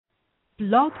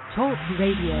Blog Talk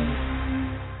Radio.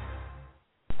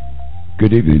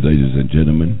 Good evening, ladies and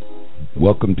gentlemen.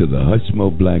 Welcome to the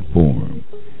Hushmo Black Forum.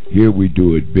 Here we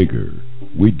do it bigger,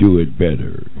 we do it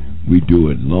better, we do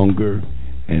it longer,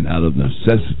 and out of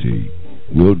necessity,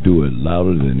 we'll do it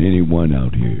louder than anyone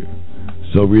out here.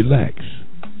 So relax.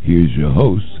 Here's your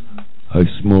host,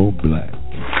 Hushmo Black.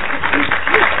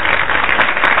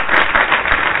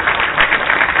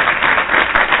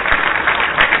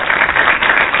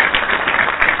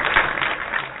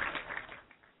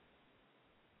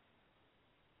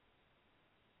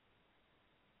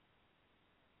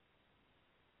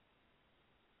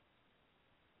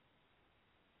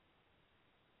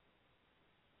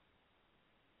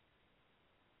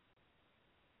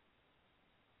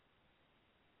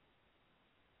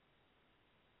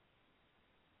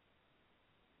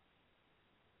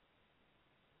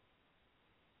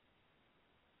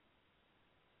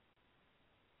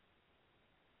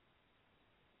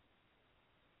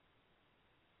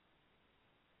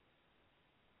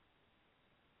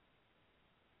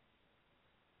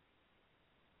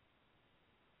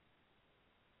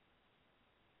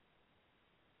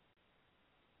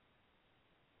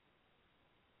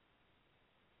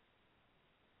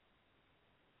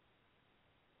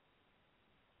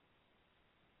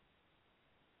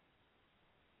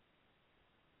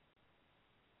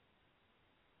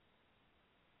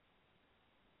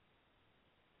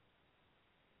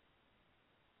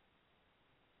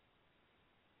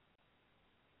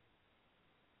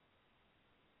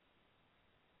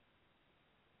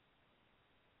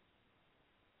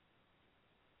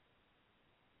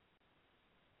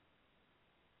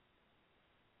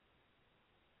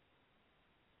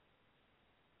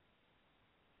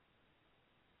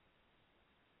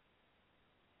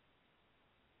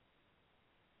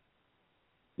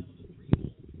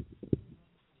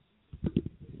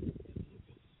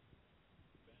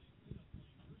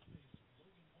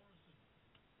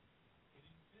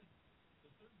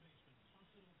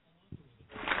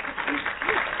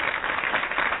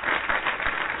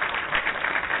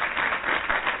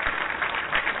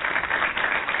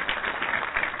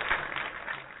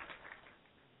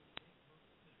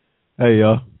 Hey,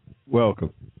 y'all.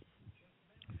 Welcome.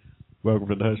 Welcome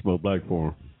to the Hushmo Black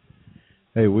Forum.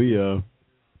 Hey,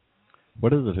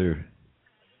 what is it here?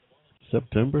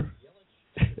 September?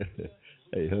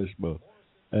 Hey, Hushmo.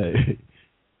 Hey,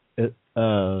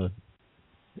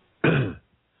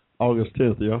 August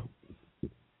 10th, y'all.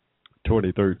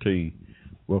 2013.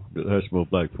 Welcome to the Hushmo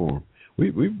Black Forum.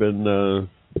 We've been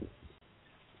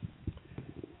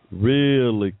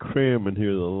really cramming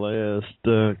here the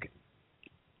last,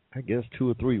 I guess 2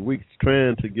 or 3 weeks,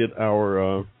 trying to get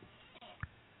our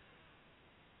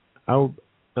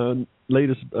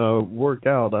latest work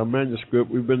out, our manuscript.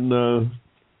 We've been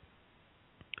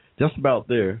just about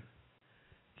there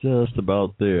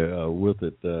with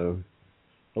it.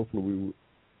 Hopefully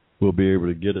we'll be able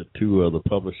to get it to the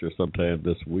publisher sometime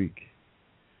this week,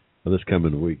 or this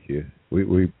coming week here.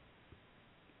 We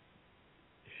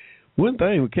one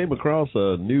thing, we came across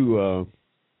a new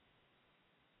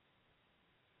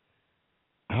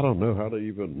I don't know how to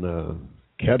even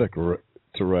categorize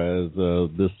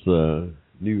this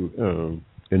new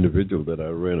individual that I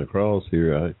ran across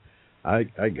here. I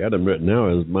got him right now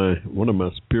as one of my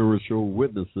spiritual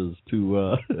witnesses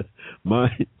to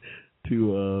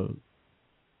to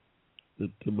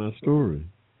my story.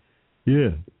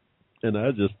 Yeah, and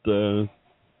I just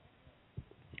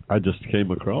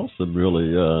came across him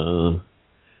really.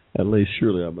 At least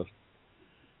surely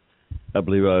I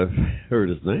believe I've heard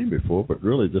his name before, but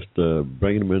really just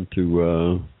bringing him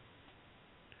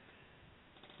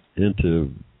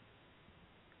into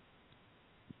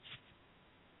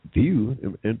view,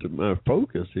 into my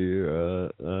focus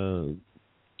here,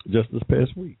 just this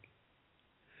past week.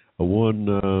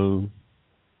 No,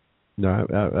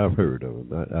 I've heard of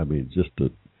him. I mean,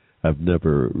 I've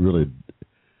never really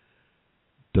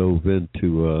dove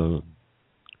into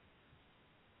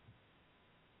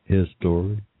his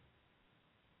story.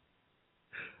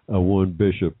 One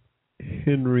Bishop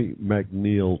Henry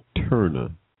McNeil Turner.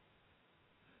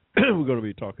 We're going to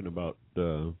be talking about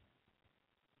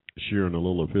sharing a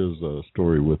little of his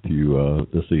story with you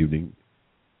this evening,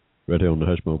 right here on the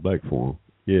Hushmo Black Forum.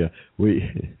 Yeah,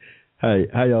 Hey,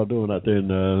 how y'all doing out there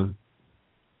in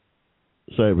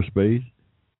cyberspace,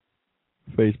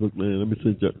 Facebook land? Let me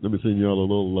send y'all a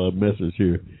little message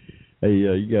here. Hey,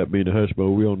 you got me in the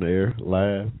Hushmo. We on the air,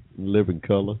 live, living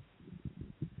color.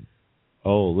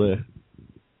 All that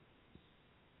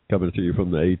coming to you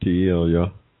from the ATL,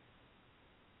 y'all.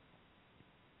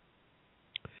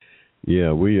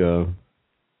 Yeah,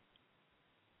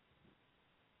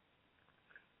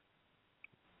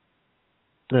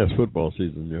 That's football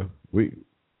season, yeah. We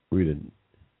didn't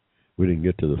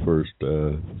get to the first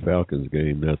Falcons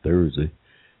game that Thursday.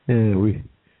 Yeah, we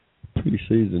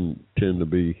preseason tend to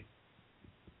be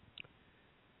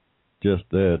just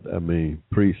that. I mean,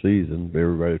 preseason,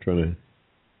 everybody trying to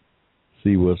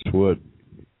see what's what,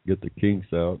 get the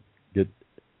kinks out, get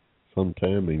some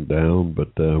timing down,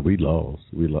 but we lost.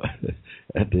 We lost.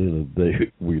 At the end of the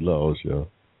day, we lost, y'all.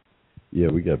 Yeah,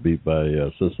 we got beat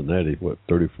by Cincinnati,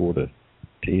 34-10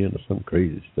 or some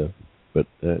crazy stuff. But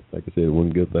like I said, one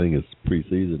good thing is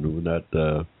preseason.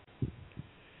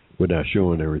 We're not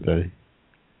showing everything.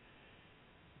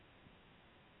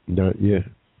 Not yet.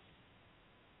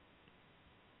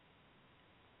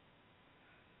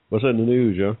 What's in the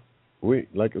news, y'all?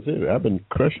 Like I said, I've been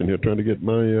crushing here trying to get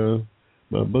my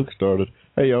my book started.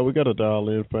 Hey, y'all, we got to dial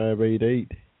in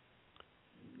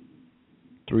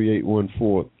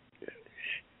 588-3814.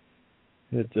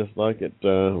 It's just like it.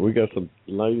 We got some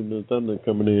lightning and thunder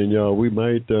coming in, y'all. We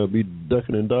might be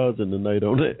ducking and dodging tonight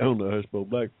on the Hushmo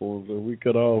Black Forum. So we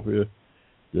cut off here.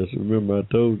 Just remember, I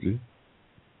told you.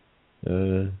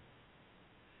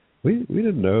 We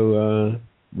didn't know.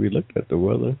 We looked at the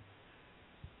weather.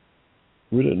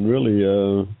 We didn't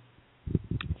really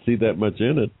see that much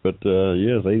in it, but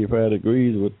yes, 85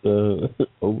 degrees with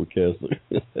overcast.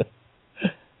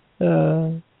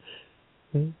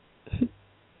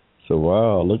 So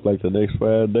wow, look like the next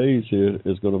 5 days here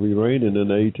is going to be raining in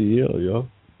the ATL, y'all.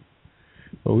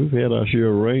 Well, we've had our share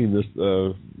of rain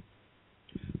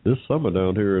this summer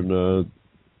down here in the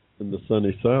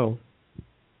sunny South.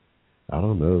 I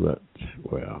don't know that.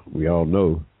 Well, we all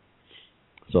know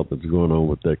something's going on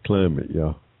with that climate,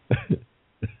 y'all.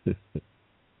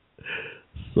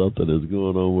 Something is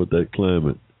going on with that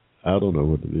climate. I don't know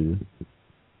what it is.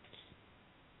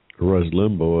 Rush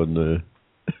Limbaugh and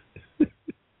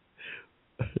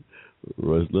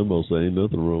Rush Limbaugh saying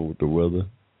nothing wrong with the weather.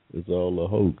 It's all a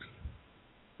hoax.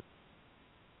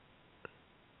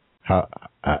 How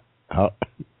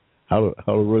do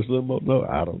Rush Limbaugh know?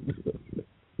 I don't know.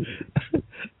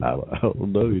 I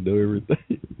don't know. You know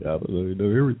everything. I don't know. You know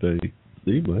everything.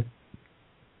 Seems like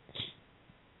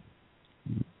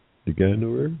the guy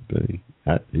know everything.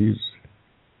 I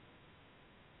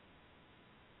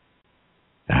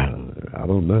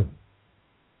don't know.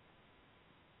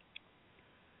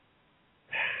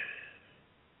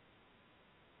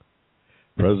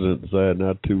 President decided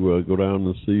not to go down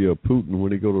and see Putin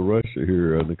when he go to Russia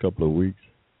here in a couple of weeks.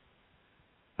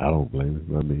 I don't blame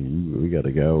him. I mean, we got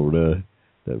a guy over there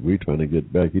that we trying to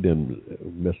get back. He done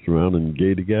messed around and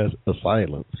gave the guy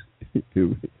asylum.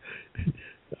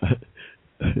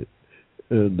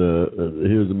 And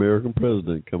here's the American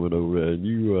president coming over there, and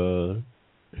you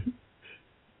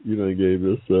done gave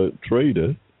this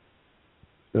traitor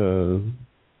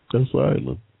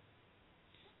asylum.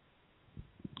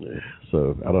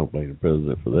 So I don't blame the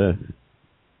president for that.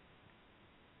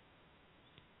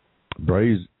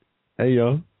 Braves, hey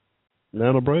y'all,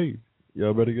 Atlanta Braves,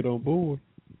 y'all better get on board.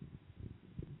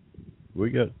 We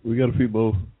got a few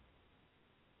more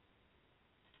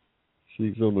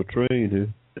seats on the train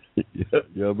here.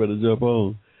 Y'all better jump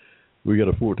on. We got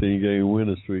a 14-game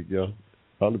winning streak, y'all.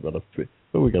 Probably about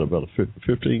we got about a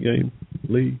 15-game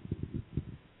lead.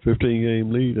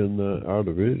 15-game lead in our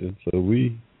division. So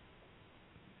we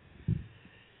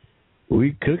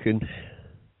cooking.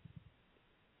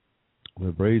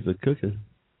 The Braves are cooking.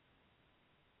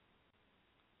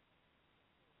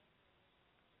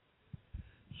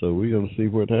 So we're gonna see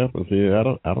what happens here. I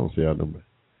don't see how nobody.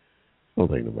 I don't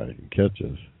think nobody can catch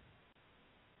us.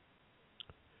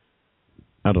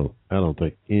 I don't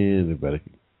think anybody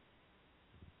can.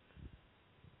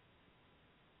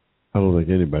 I don't think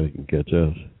anybody can catch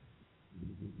us.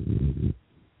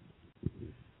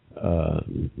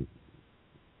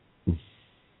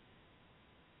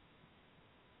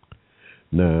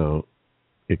 Now,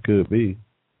 it could be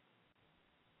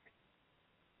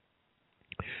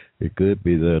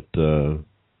that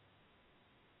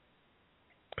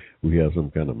we have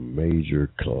some kind of major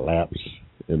collapse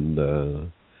in the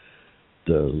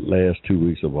last 2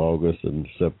 weeks of August and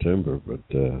September. But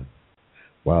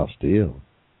wow, still,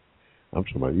 you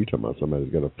talking about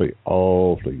somebody's got to play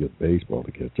awfully good baseball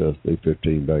to catch us. They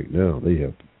 15 back now. They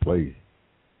have to play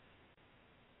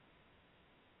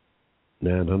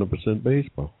 900%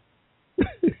 baseball.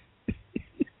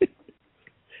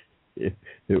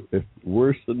 if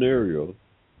worst scenario,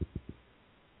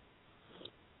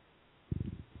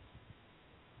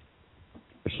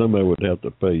 somebody would have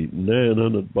to play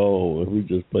 900 balls. If we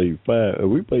just played 5, if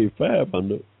we played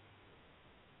 500.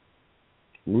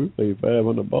 We played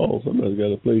 500 balls. Somebody's got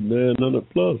to play 900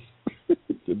 plus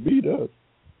to beat us.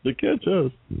 to catch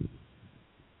us.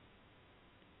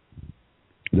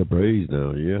 The Braves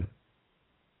now, yeah.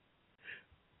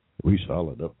 We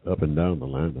solid up and down the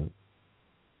lineup.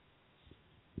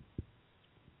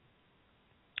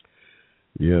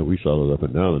 Yeah, we solid up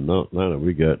and down the lineup.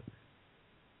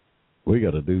 We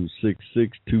got to do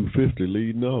 6'6", 250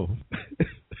 leading off.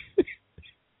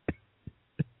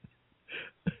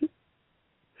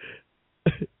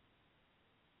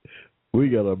 We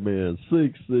got a man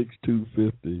 6'6",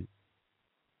 250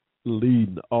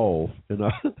 leading off in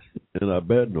our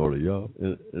batting order, y'all.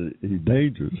 And he's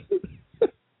dangerous.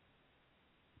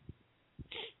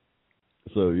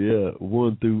 So yeah,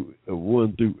 1 through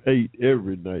 8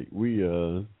 every night. We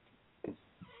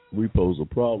pose a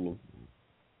problem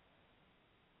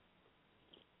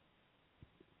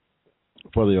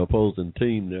for the opposing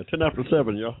team there. 10 after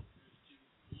 7, y'all.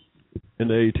 In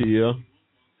the ATL.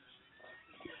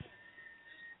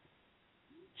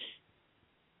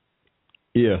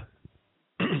 Yeah.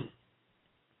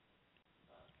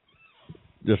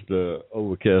 Just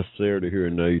overcast Saturday here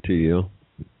in the ATL.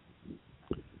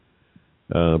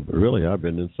 But really, I've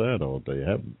been inside all day.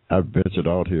 I've ventured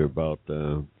out here about,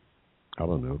 I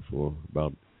don't know, for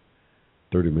about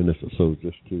 30 minutes or so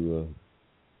just to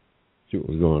see what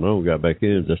was going on. Got back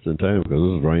in just in time because it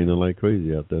was raining like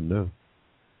crazy out there now.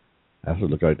 Actually,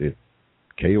 look like the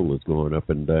cable is going up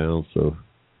and down, so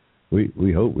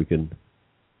we hope we can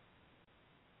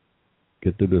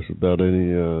get through this without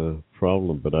any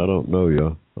problem, but I don't know,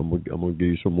 y'all. I'm gonna give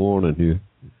you some warning here.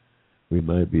 We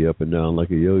might be up and down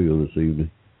like a yo-yo this evening.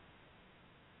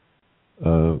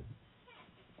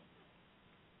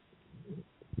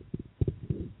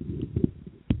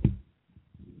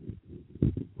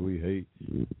 We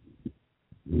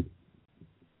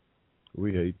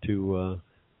hate to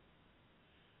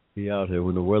be out here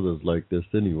when the weather's like this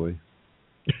anyway.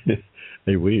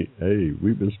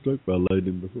 We've been struck by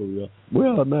lightning before, y'all.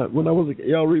 Well, not when I was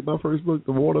y'all read my first book,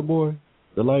 The Water Boy,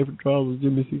 The Life and Trials of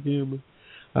Jimmy C. Cameron.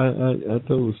 I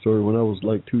told the story when I was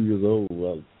like 2 years old.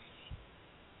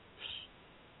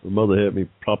 My mother had me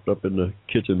propped up in the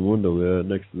kitchen window there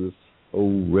next to this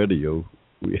old radio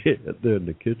we had there in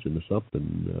the kitchen or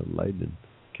something. Lightning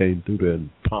came through there and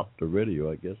popped the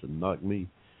radio, I guess, and knocked me.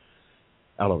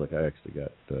 I don't think I actually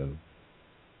got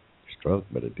struck,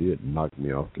 but it did knock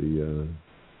me off the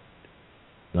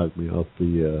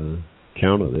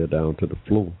counter there down to the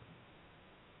floor.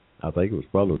 I think it was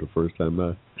probably the first time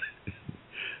I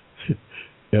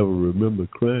ever remember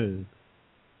crying.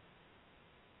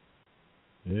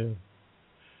 Yeah,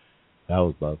 I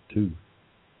was about 2.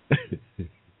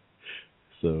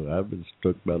 So I've been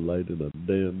struck by lightning. I'm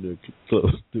damn near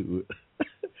close to it.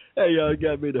 Hey, y'all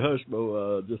got me to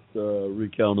Hushmo. Just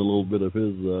recount a little bit of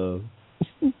his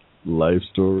life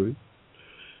story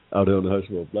out here on the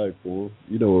Hushmo platform.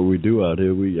 You know what we do out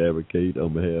here? We advocate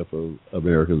on behalf of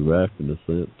Americans of African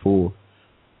descent for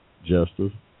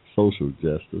justice, social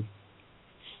justice,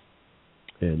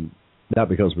 and not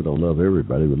because we don't love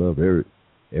everybody. We love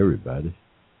everybody.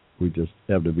 We just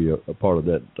have to be a part of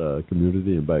that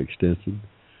community, and by extension,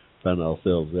 find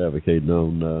ourselves advocating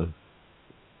on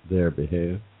their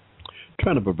behalf.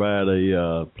 Trying to provide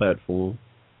a platform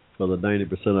for the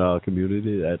 90% of our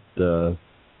community that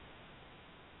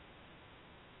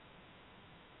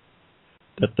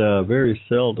very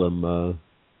seldom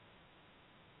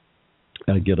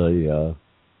get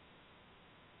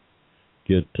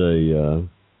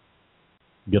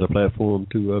a platform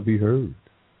to be heard.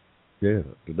 Yeah,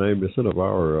 the 90% of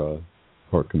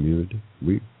our community.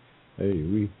 We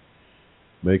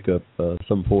make up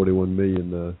some 41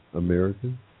 million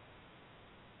Americans.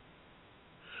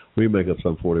 We make up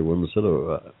some 41%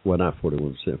 of, not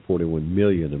 41%, 41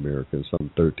 million Americans, some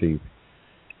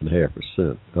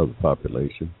 13.5% of the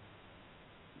population.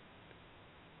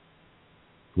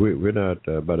 We're not,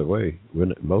 by the way, we're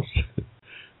not, most.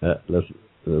 Let's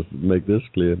make this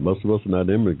clear. Most of us are not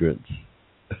immigrants.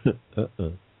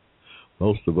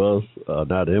 Most of us are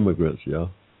not immigrants, y'all.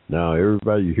 Now,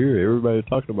 everybody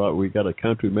talking about we got a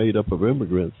country made up of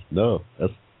immigrants. No,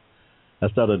 that's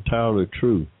not entirely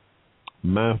true.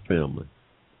 My family,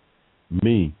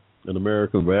 me, an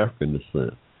American of African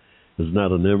descent, is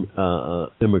not an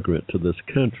immigrant to this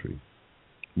country.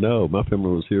 No, my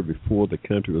family was here before the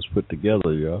country was put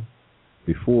together, y'all.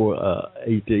 Before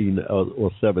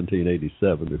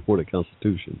 1787, before the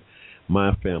Constitution,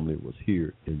 my family was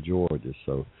here in Georgia.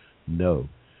 So, no,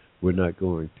 we're not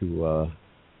going to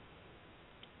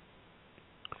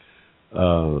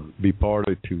be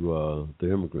party to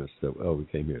the immigrants that we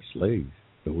came here as slaves.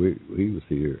 But we was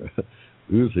here.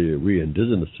 We're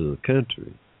indigenous to the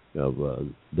country of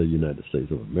the United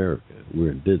States of America.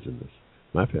 We're indigenous.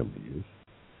 My family is.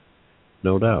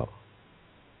 No doubt.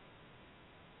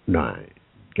 No, I ain't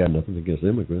got nothing against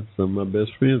immigrants. Some of my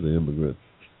best friends are immigrants.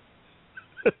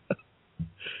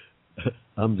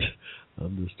 I'm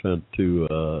just trying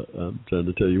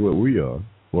to tell you what we are,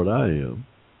 what I am.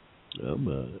 I'm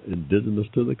indigenous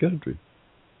to the country.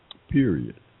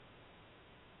 Period.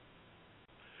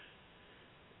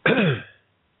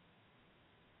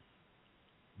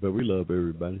 But we love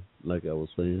everybody, like I was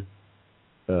saying.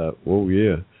 Oh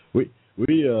yeah, we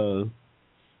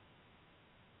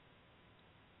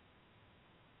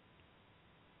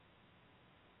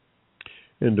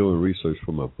in doing research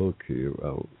for my book here,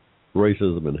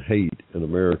 Racism and Hate in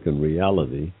American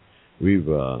Reality. We've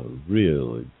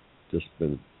really just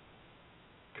been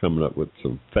coming up with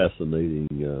some fascinating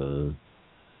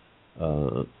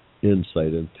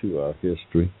insight into our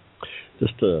history.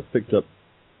 Just picked up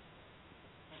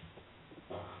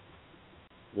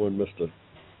one Mr.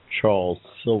 Charles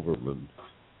Silverman.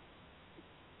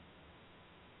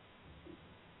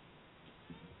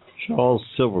 Charles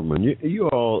Silverman. You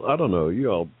all, I don't know, you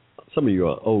all, some of you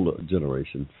are older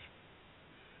generation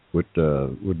would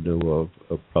know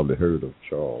of probably heard of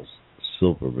Charles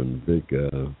Silverman, big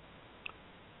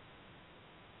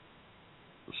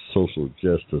social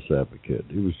justice advocate.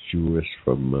 He was Jewish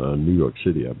from New York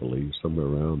City, I believe, somewhere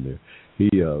around there. He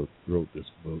wrote this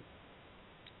book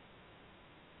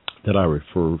that I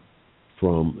refer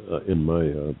from in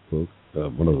my book,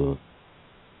 one of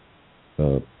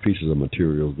the pieces of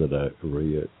materials that I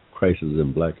read, Crisis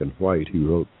in Black and White. He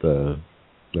wrote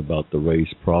about the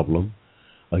race problem.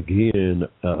 Again,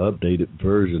 an updated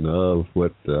version of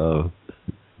what Gunnar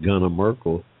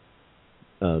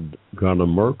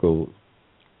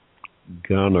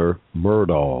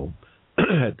Myrdal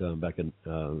had done back in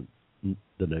the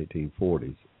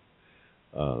 1940s.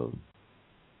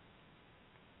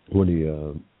 When he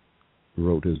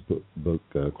wrote his book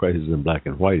Crisis in Black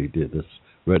and White, he did this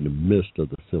right in the midst of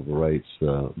the Civil Rights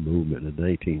movement in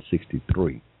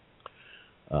 1963.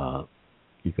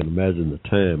 You can imagine the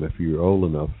time, if you're old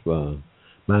enough,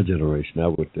 my generation, I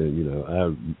would,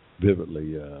 I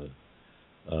vividly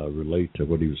relate to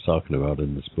what he was talking about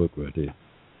in this book right here.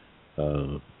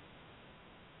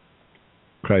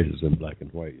 Crisis in Black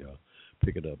and White, y'all.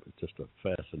 Pick it up. It's just a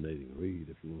fascinating read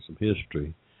if you want some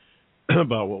history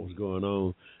about what was going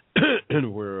on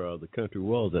and where the country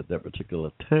was at that particular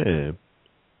time.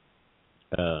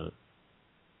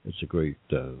 It's a great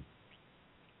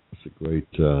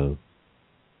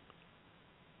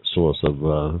source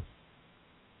of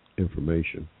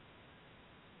information.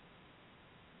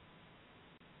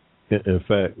 In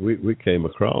fact, we came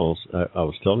across, I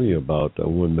was telling you about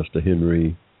one Mr.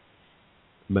 Henry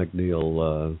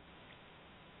McNeil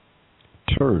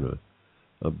Turner,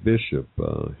 a bishop,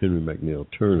 Henry McNeil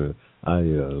Turner.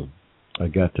 I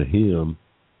got to him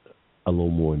a little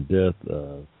more in depth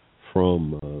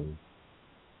from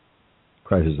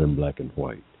Crisis in Black and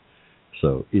White.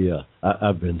 So yeah,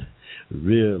 I've been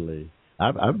reading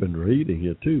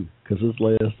here too, because this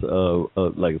last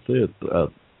like I said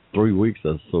 3 weeks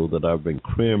or so that I've been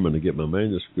cramming to get my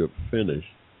manuscript finished.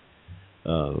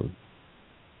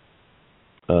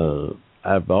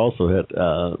 I've also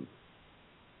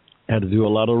had to do a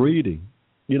lot of reading.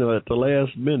 You know, at the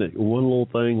last minute, one little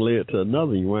thing led to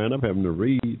another. You wind up having to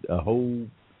read a whole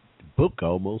book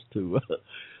almost to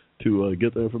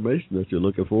get the information that you're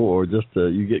looking for, or just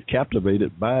you get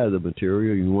captivated by the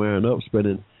material. You wind up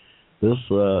spending this,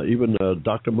 even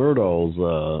Dr. Myrdal's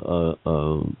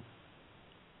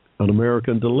An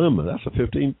American Dilemma. That's a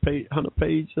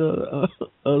 1,500-page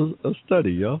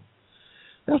study, y'all.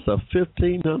 That's a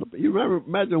 1,500. You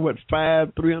imagine what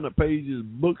 300 pages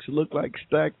books look like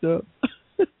stacked up?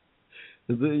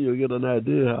 And then you'll get an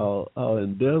idea how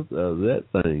in depth that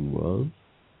thing was.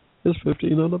 It's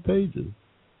 1,500 pages.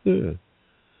 Yeah.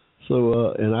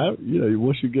 So and I'm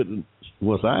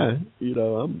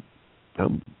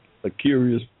a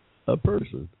curious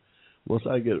person. Once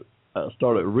I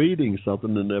started reading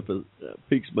something and if it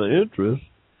piques my interest,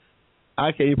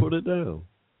 I can't put it down.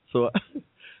 So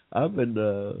I've been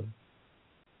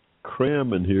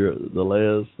cramming here the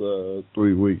last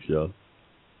 3 weeks, y'all,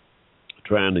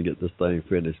 trying to get this thing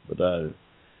finished. But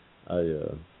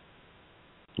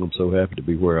I'm so happy to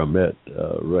be where I'm at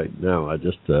right now. I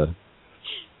just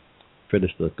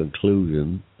finished the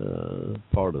conclusion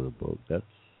part of the book.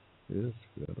 It's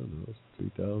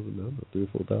 3,000 or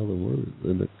 4,000 words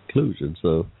in the conclusion.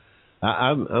 So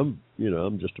I'm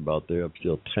just about there. I'm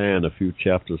still tying a few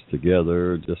chapters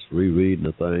together, just rereading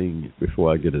the thing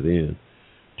before I get it in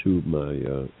to my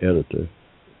editor,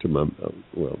 to my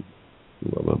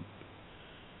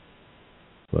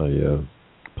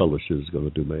publisher is going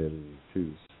to do my editing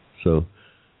too. So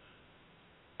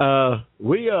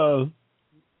we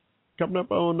coming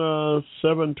up on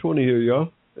 7:20 here, y'all,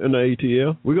 in the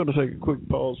ATL. We're going to take a quick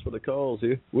pause for the calls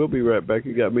here. We'll be right back.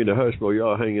 You got me to Hushmo.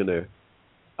 Y'all hang in there.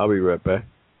 I'll be right back.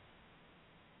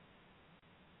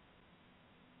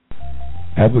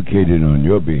 Advocating on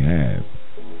your behalf,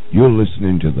 you're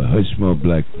listening to the Hushmo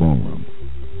Black Forum.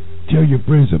 Tell your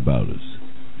friends about us.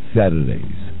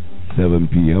 Saturdays, 7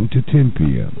 p.m. to 10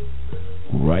 p.m.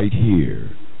 right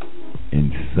here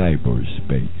in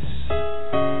cyberspace.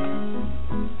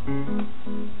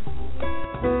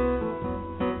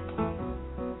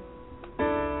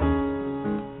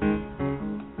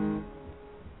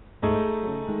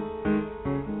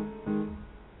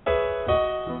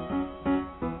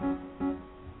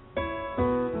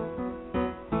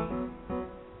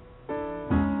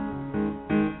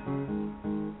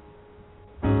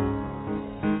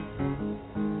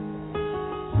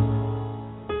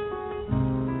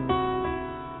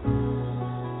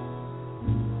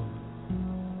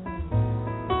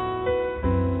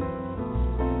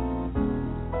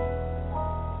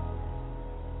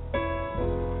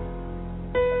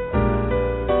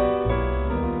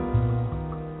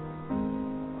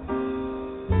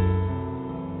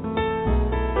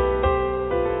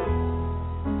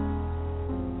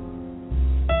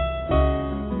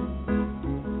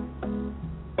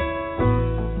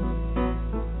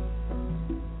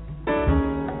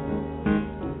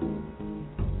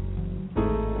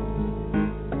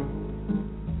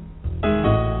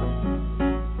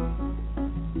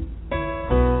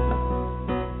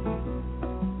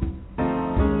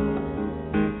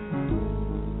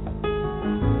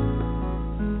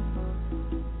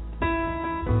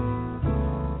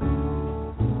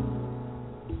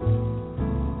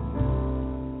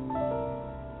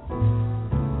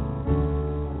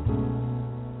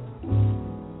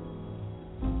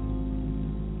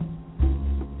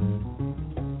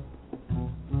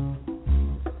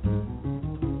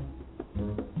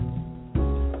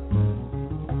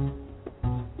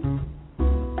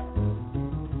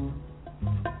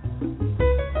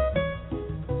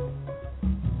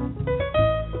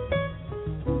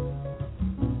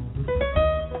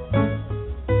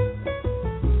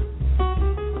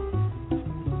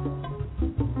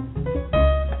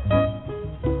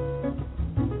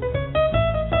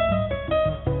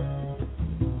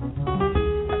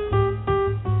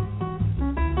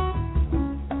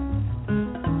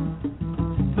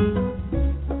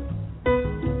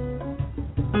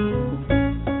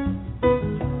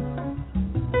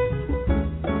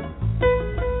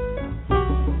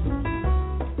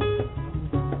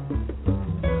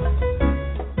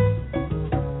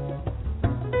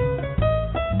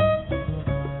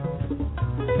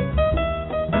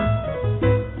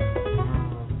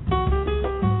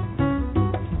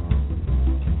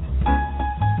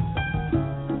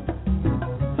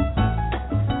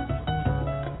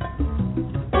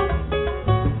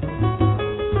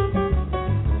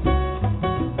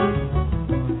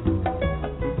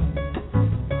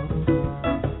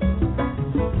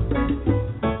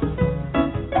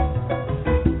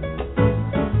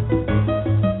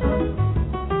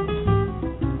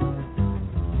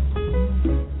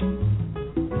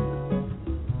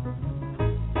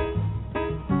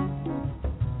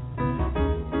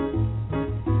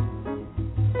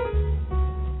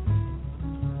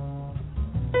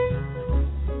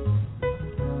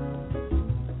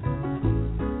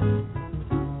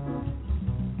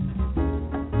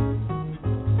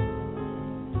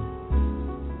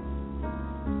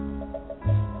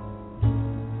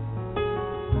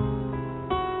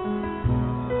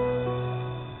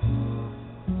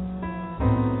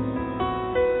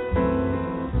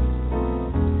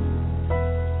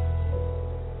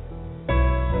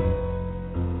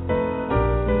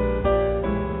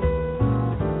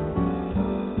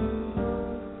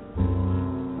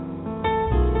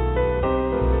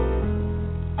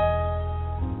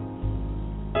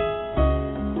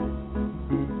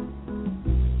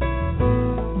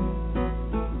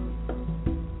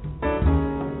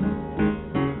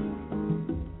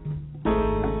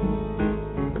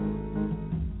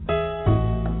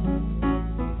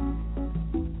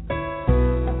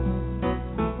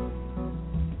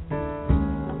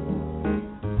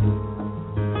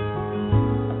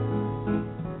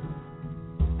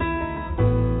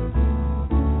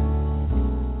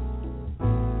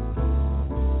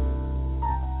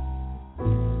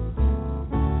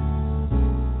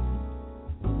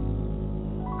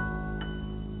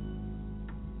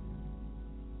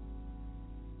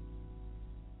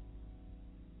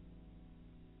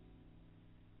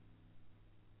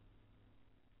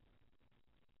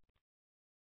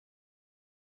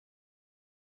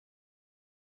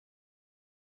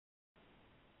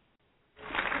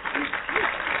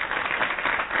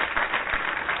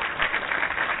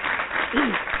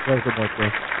 Thanks so much,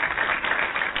 man.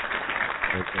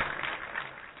 Okay.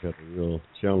 Got a real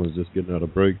challenge just getting out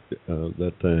of break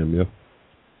that time, yeah.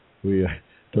 We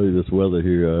tell you this weather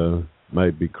here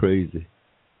might be crazy.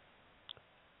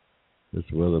 This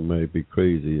weather might be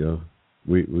crazy,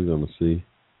 we're gonna see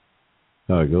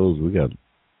how it goes. We got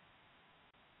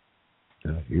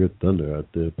hear thunder out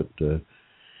there, but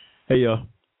hey, y'all,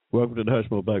 welcome to the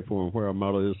Hushmo Black Forum, where our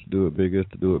motto is to do it bigger,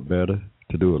 to do it better,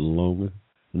 to do it longer.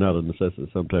 Not a necessity.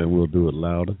 Sometimes we'll do it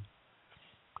louder.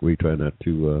 We try not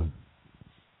to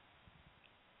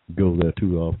go there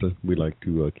too often. We like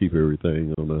to keep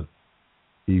everything on a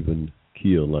even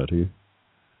keel out here.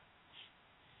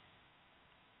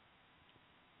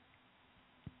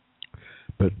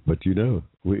 But you know,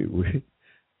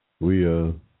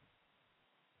 we'll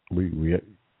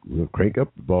crank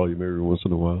up the volume every once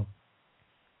in a while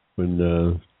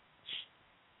when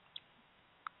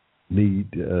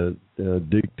need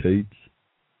dictates.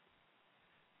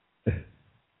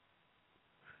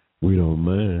 We don't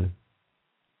mind.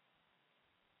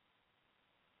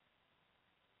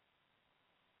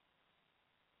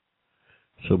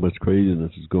 So much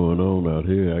craziness is going on out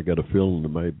here. I got a feeling there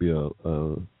might be a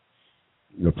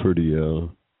pretty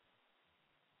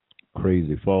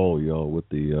crazy fall, y'all, with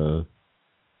the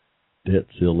debt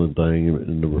ceiling thing,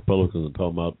 and the Republicans are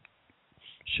talking about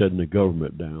shutting the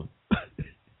government down.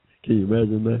 Can you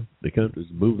imagine that? The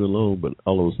country's moving along, but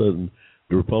all of a sudden,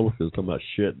 the Republicans are talking about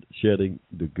shutting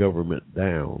the government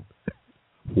down.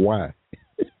 Why?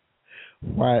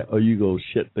 Why are you going to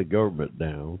shut the government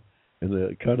down? And the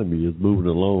economy is moving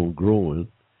along, growing,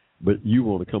 but you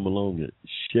want to come along and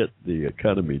shut the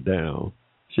economy down,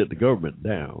 shut the government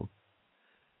down,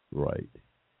 right?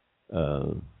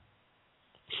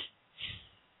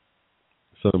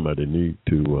 Somebody need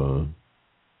to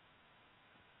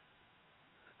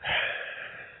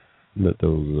let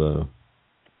those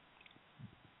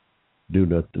do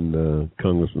nothing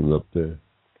congressmen up there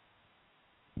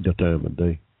the time of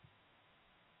day.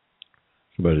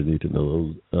 Somebody need to know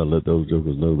those, let those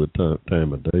jokers know the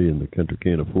time of day, and the country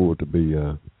can't afford to be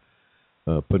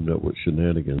putting up with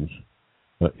shenanigans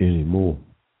anymore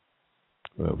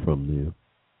from them.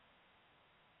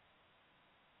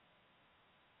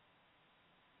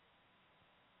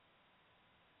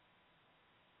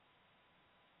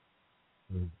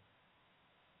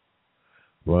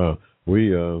 Wow,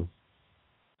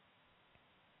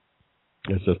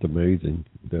 it's just amazing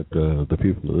that the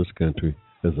people of this country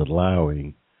is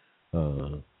allowing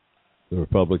the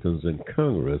Republicans in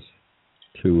Congress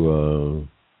to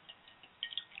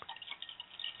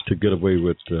get away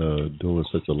with doing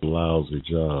such a lousy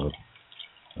job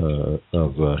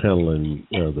of handling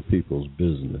the people's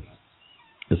business.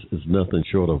 It's nothing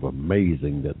short of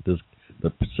amazing that the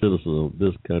citizens of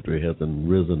this country hasn't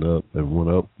risen up and went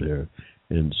up there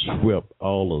and swept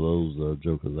all of those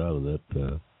jokers out of that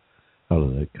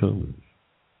Congress.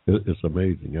 It's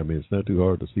amazing. I mean, it's not too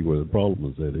hard to see where the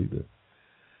problem is at either.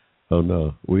 Oh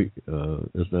no,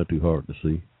 it's not too hard to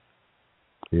see.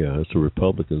 Yeah, it's the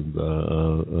Republicans,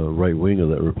 right wing of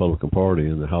that Republican Party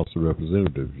in the House of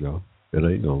Representatives, y'all. It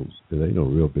ain't no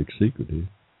real big secret here.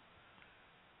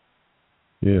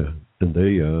 Yeah, and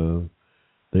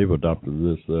they've adopted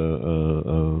this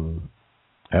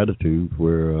attitude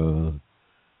where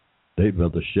they'd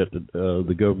rather shut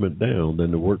the government down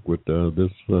than to work with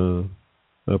this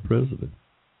president,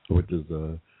 which is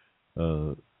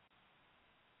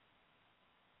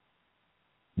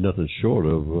nothing short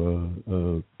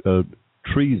of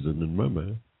treason in my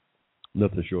mind.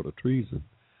 Nothing short of treason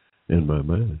in my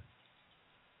mind.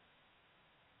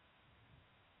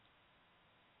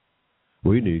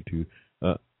 We need to.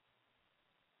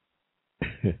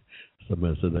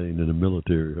 Somebody said I ain't in the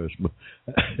military, Hushmo.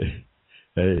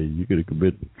 Hey, you could have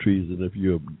committed treason if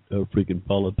you're a freaking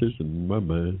politician, in my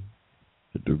mind.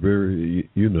 At the very,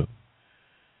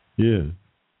 Yeah.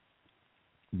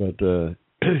 But,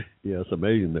 yeah, it's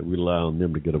amazing that we allow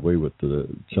them to get away with the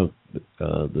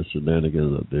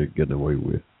shenanigans that they're getting away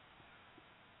with.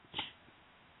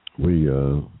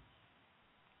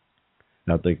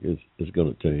 I think it's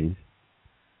going to change.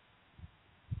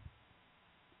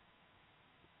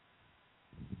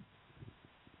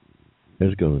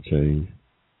 It's going to change.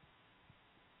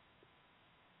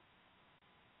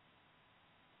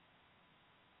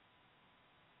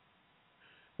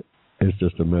 It's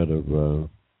just a matter of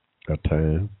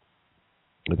time.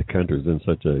 The country's in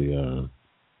such a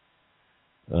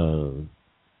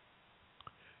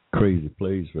crazy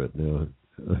place right now.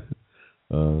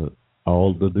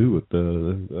 All to do with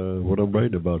what I'm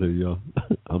writing about here, y'all.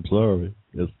 I'm sorry.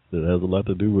 It has a lot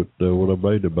to do with what I'm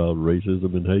writing about,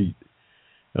 racism and hate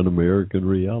and American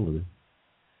reality.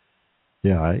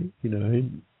 Yeah,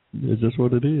 it's just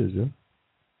what it is, yeah.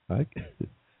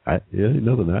 Ain't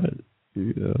nothing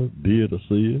did or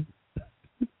said.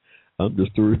 I'm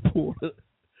just a reporter.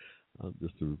 I'm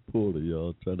just a reporter,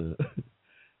 y'all, trying to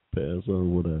pass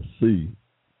on what I see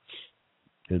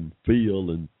and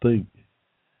feel and think.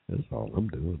 That's all I'm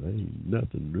doing. I ain't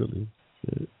nothing really.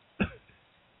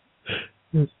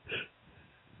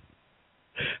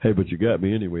 Hey, but you got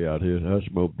me anyway out here.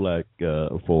 Hushmo Black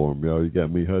Forum, y'all. You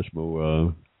got me,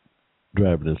 Hushmo,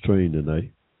 driving this train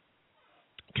tonight,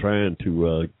 trying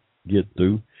to get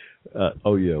through.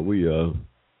 We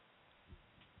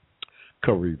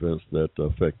cover events that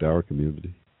affect our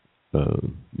community,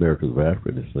 Americans of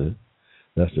African descent.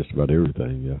 That's just about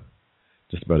everything, yeah.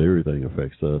 Just about everything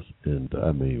affects us. And,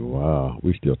 I mean, wow,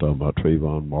 we still talking about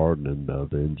Trayvon Martin and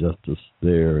the injustice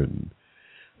there. And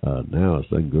now it's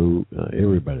go.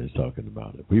 Everybody's talking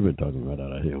about it. We've been talking about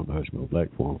it out here on the Hushmo Black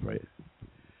Forum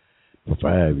for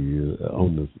 5 years,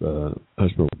 on this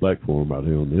Hushmo Black Forum out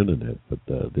here on the Internet. But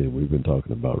then we've been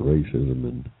talking about racism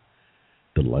and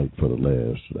the light for the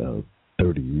last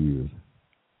 30 years.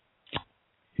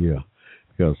 Yeah.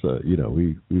 Because,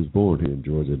 we was born here in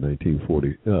Georgia in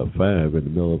 1945 in the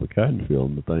middle of a cotton field,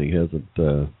 and the thing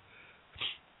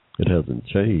hasn't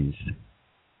changed.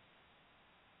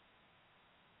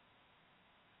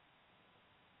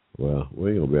 Well, we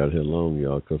ain't going to be out here long,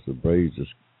 y'all, because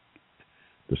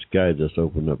the sky just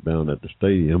opened up down at the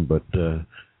stadium, but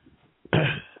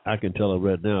I can tell it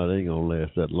right now it ain't going to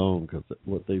last that long, because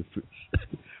what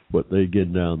they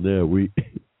getting down there, we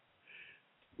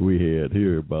had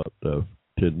here about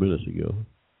 10 minutes ago.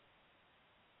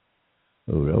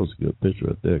 Oh, that was a good picture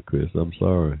right there, Chris. I'm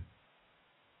sorry.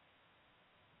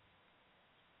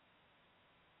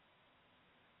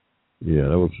 Yeah,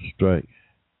 that was a strike.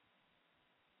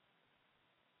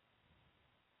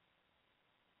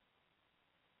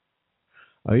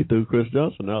 He threw Chris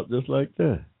Johnson out just like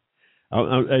that.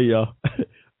 Hey, y'all,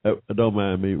 don't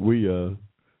mind me. We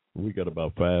got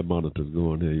about 5 monitors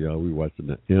going here, y'all. We watching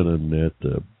the internet.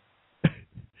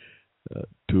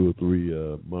 2 or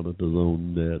 3 monitors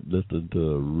on that, listening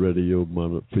to a radio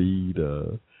monitor feed,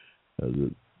 the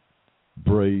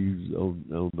Braves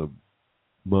on the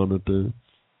monitor,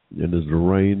 and it's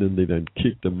raining. They done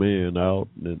kicked the man out,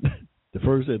 and the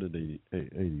first inning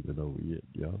ain't even over yet,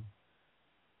 y'all.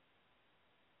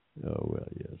 Oh, well,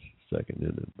 yes, second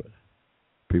inning, but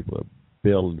people are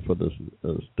bailing for the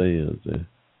stands. And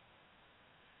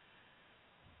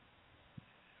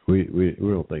we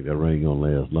don't think that rain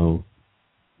gonna last long.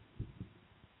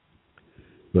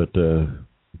 But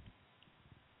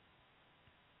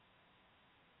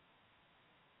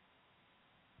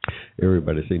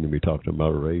everybody seems to be talking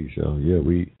about a raise, y'all. Yeah,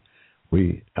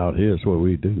 we out here is what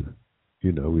we do.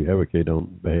 We advocate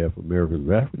on behalf of Americans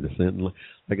of African descent. And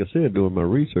like I said, doing my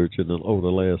research over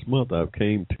the last month, I've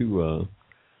came to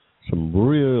some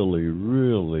really,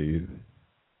 really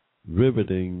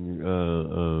riveting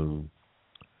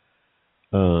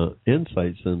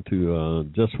insights into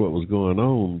just what was going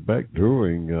on back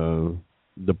during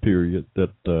the period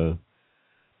that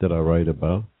I write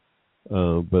about.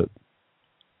 But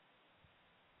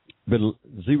been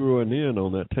zeroing in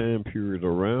on that time period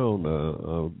around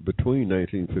between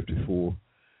 1954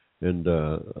 and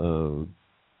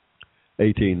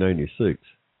 1896.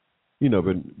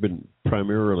 Been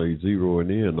primarily zeroing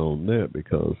in on that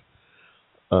because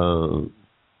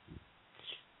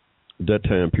that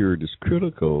time period is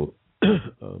critical.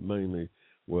 Mainly,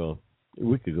 well,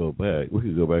 we could go back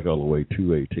all the way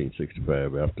to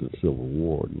 1865 after the Civil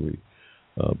War, and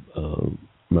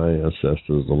my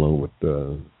ancestors, along with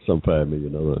some 5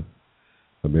 million other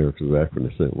Americans of African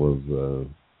descent, was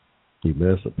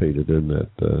emancipated in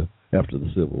that after the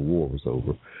Civil War was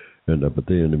over, and but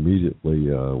then immediately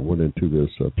went into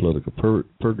this political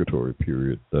purgatory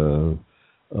period of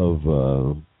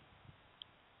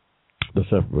the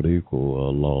separate but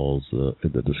equal laws,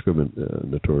 the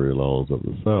discriminatory laws of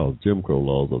the South, Jim Crow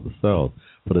laws of the South,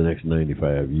 for the next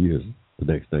 95 years, the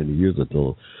next 90 years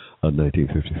until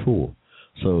 1954.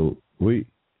 So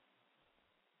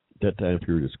that time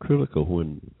period is critical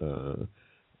when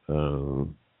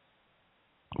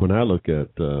I look at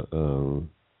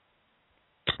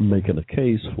making a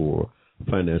case for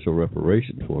financial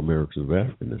reparation for Americans of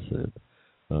African descent.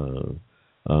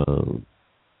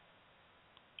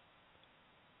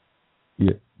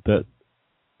 That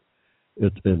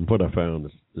it, and what I found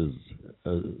is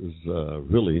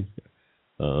really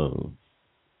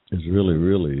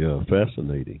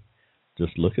fascinating.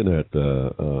 Just looking at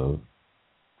of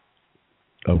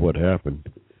what happened,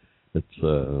 it's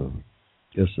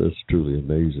truly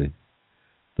amazing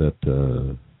that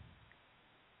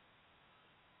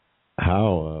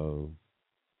how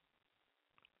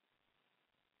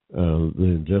the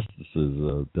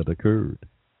injustices that occurred.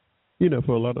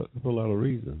 For a lot of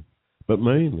reasons, but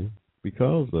mainly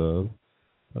because of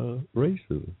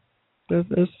racism. That's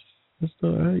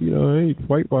not, I ain't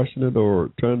whitewashing it or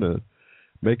trying to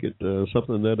make it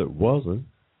something that it wasn't.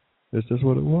 It's just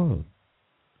what it was,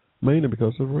 mainly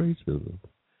because of racism.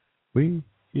 We,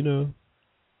 there's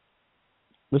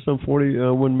some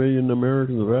 41 million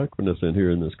Americans of African descent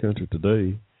here in this country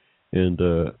today, and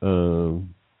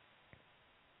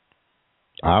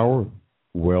our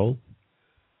wealth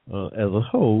as a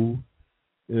whole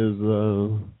is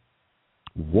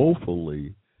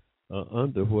woefully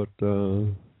under what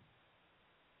the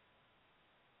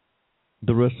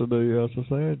rest of the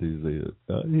society is.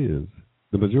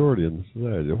 The majority of the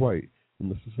society, the white in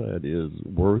the society, is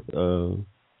worth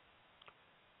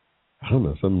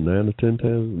some 9 or 10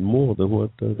 times more than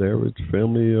what the average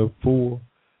family of 4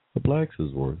 blacks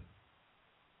is worth.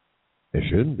 It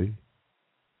shouldn't be.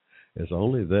 It's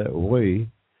only that way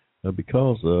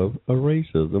because of a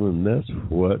racism, and that's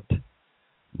what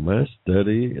my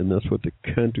study and that's what the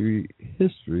country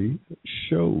history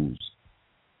shows.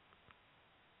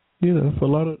 For a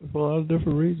lot of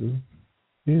different reasons.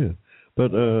 Yeah,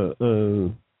 but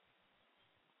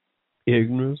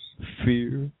ignorance,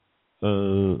 fear,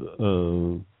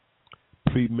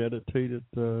 premeditated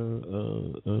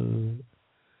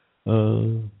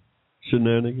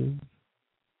shenanigans.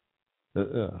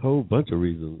 A whole bunch of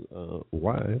reasons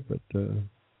why, but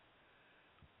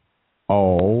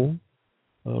all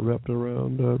wrapped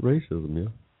around racism. Yeah,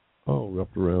 all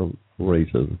wrapped around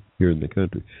racism here in the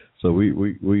country. So we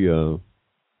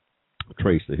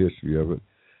trace the history of it,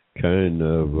 kind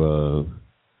of,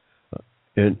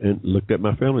 and looked at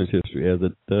my family's history as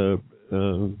it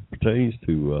pertains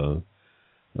to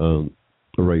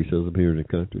racism here in the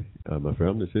country. My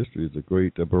family's history is a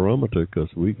great barometer because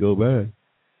we go back.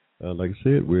 Like I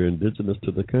said, we're indigenous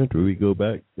to the country. We go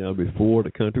back now before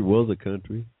the country was a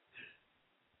country.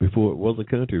 Before it was a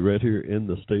country, right here in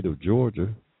the state of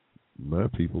Georgia, my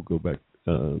people go back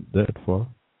that far.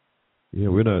 Yeah,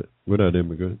 we're not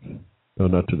immigrants. No,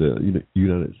 not to the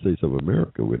United States of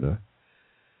America. We're not.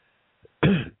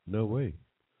 No way.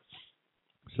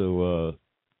 So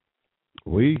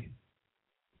we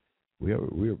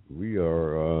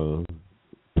are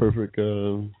perfect.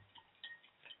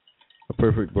 A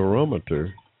perfect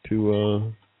barometer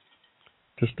to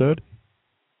study.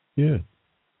 Yeah.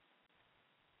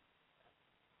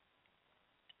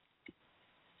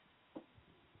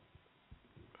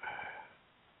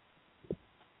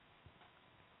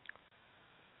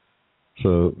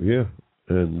 So yeah,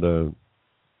 and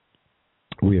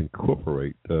we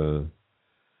incorporate some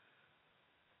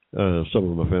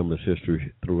of my family's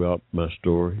history throughout my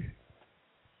story.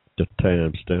 To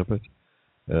time stamp it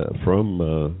from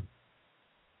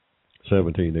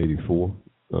 1784,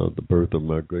 the birth of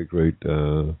my great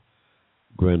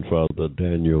grandfather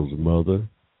Daniel's mother,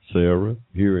 Sarah,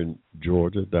 here in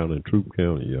Georgia, down in Troup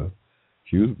County. Yeah,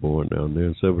 she was born down there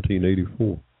in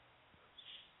 1784.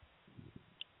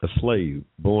 A slave,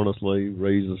 born a slave,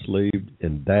 raised a slave,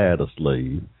 and died a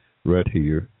slave right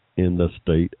here in the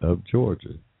state of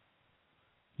Georgia.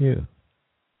 Yeah.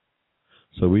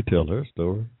 So we tell her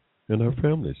story and our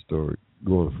family story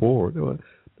going forward.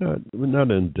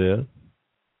 Not in death.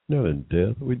 Not in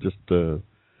death. We just not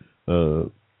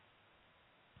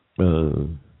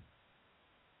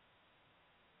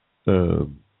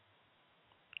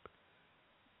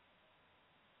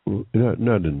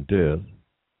in death,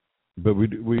 but we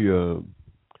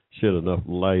shed enough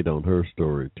light on her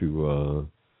story to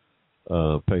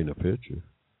paint a picture.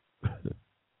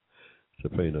 To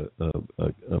paint a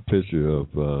picture of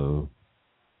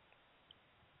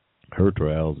her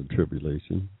trials and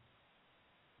tribulations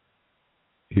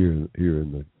here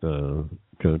in the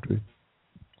country.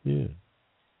 Yeah.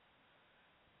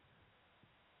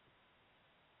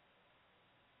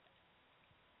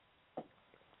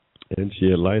 And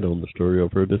shed light on the story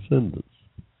of her descendants.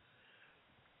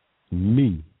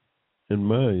 Me and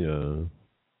my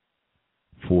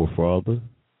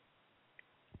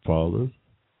fathers.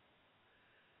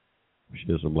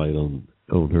 Shed some light on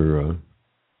her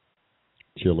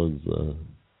children's,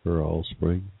 her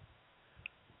offspring.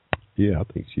 Yeah, I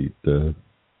think she'd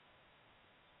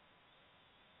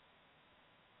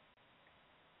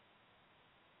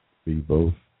be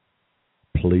both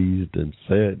pleased and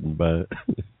saddened by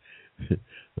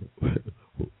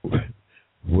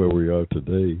where we are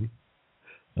today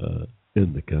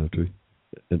in the country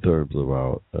in terms of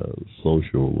our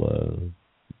social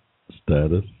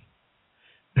status.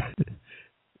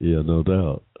 Yeah, no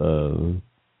doubt.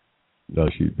 No,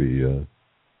 she'd be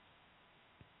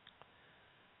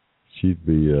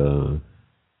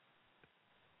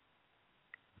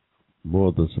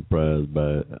more than surprised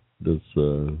by this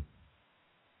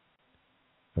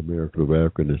American of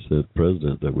African descent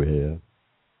president that we have.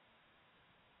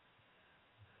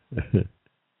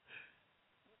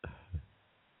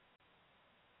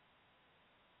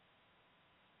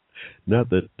 Not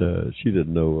that she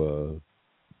didn't know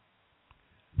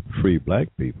free black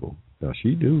people. Now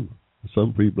she knew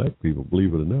some free black people,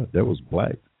 believe it or not. There was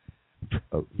black,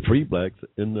 free blacks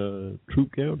in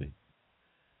Troup County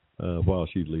while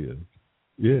she lived.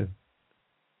 Yeah.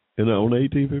 And on the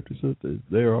 1850 census,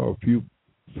 there are a few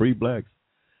free blacks.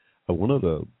 One of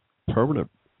the permanent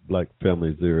black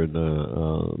families there in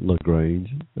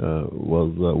LaGrange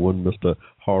was one Mr.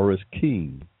 Horace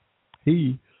King.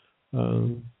 He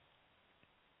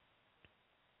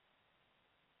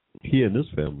and his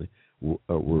family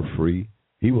were free.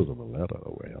 He was a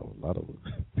mulatto. Well, a lot of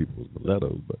people was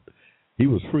mulattoes, but he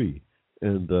was free,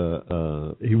 and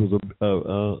he was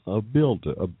a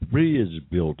builder, a bridge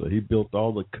builder. He built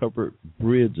all the covered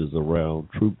bridges around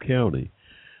Troup County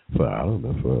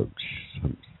for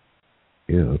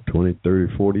 20,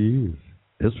 30, 40 years.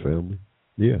 His family,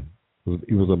 yeah,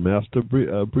 he was a master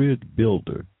bridge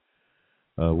builder.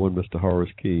 One Mr.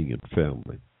 Horace King and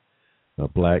family,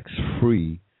 blacks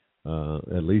free.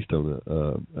 At least on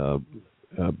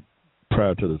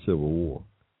prior to the Civil War,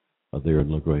 there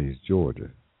in LaGrange, Georgia.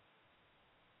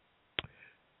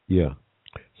 Yeah.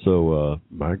 So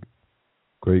my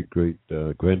great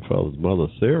grandfather's mother,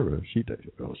 Sarah, she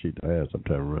died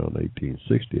sometime around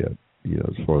 1860.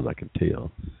 As far as I can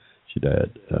tell, she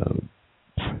died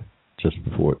just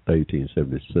before the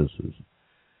 1870 census.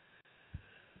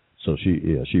 So she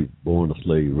was born a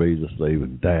slave, raised a slave,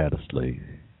 and died a slave.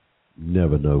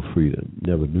 Never knew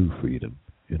freedom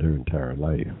in her entire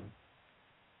life.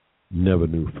 Never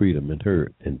knew freedom in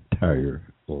her entire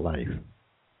life.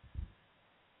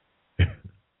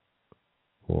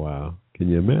 Wow. Can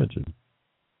you imagine?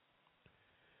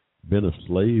 Been a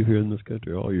slave here in this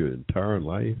country all your entire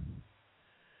life?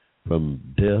 From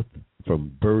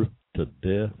birth to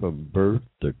death, from birth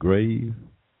to grave.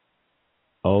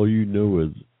 All you know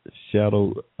is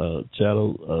chattel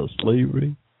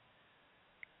slavery.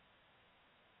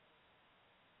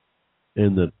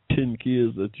 And the 10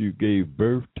 kids that you gave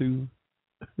birth to,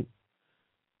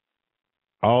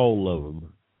 all of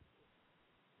them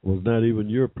was not even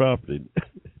your property.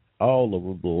 All of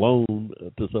them belonged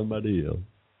to somebody else.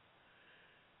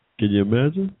 Can you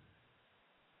imagine?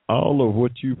 All of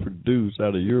what you produce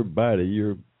out of your body,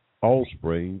 your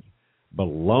offspring,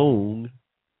 belong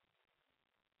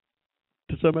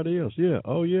to somebody else. Yeah.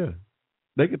 Oh, yeah.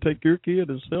 They could take your kid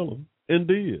and sell them, and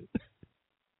did.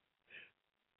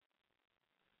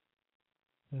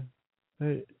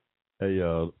 Hey,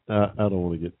 y'all. I don't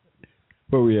want to get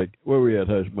where we at,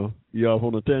 Hushmo? You off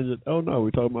on a tangent? Oh no, we're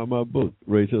talking about my book,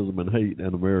 Racism and Hate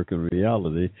and American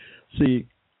Reality. See,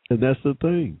 and that's the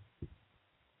thing.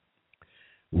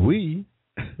 We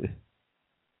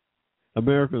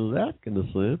Americans of African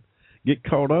descent get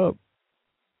caught up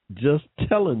just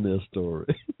telling their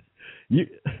story.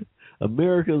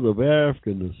 Americans of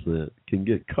African descent can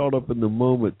get caught up in the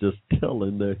moment just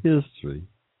telling their history.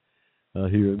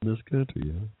 Here in this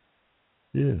country,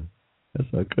 yeah, that's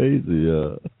how crazy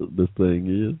this thing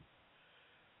is.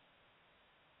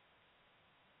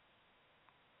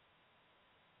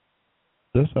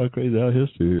 That's how crazy our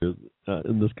history is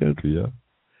in this country, yeah.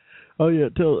 Oh yeah,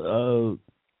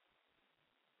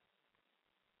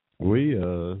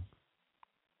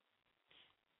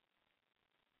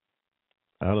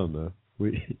 I don't know.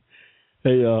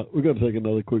 Hey, we're gonna take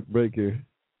another quick break here.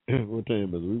 What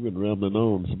time is it? We've been rambling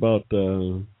on. It's about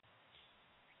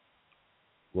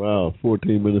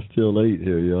 14 minutes till 8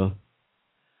 here, y'all.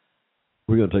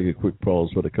 We're gonna take a quick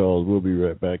pause for the calls. We'll be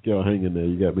right back. Y'all hang in there.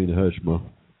 You got me to Hushmo.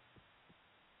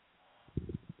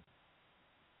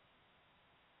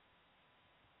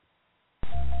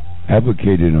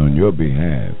 Advocating on your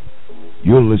behalf,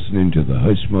 you're listening to the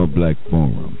Hushmo Black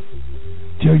Forum.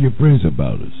 Tell your friends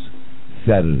about us.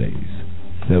 Saturdays,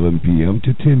 7 p.m.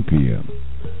 to 10 p.m.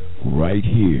 right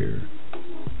here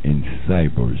in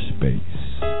cyberspace.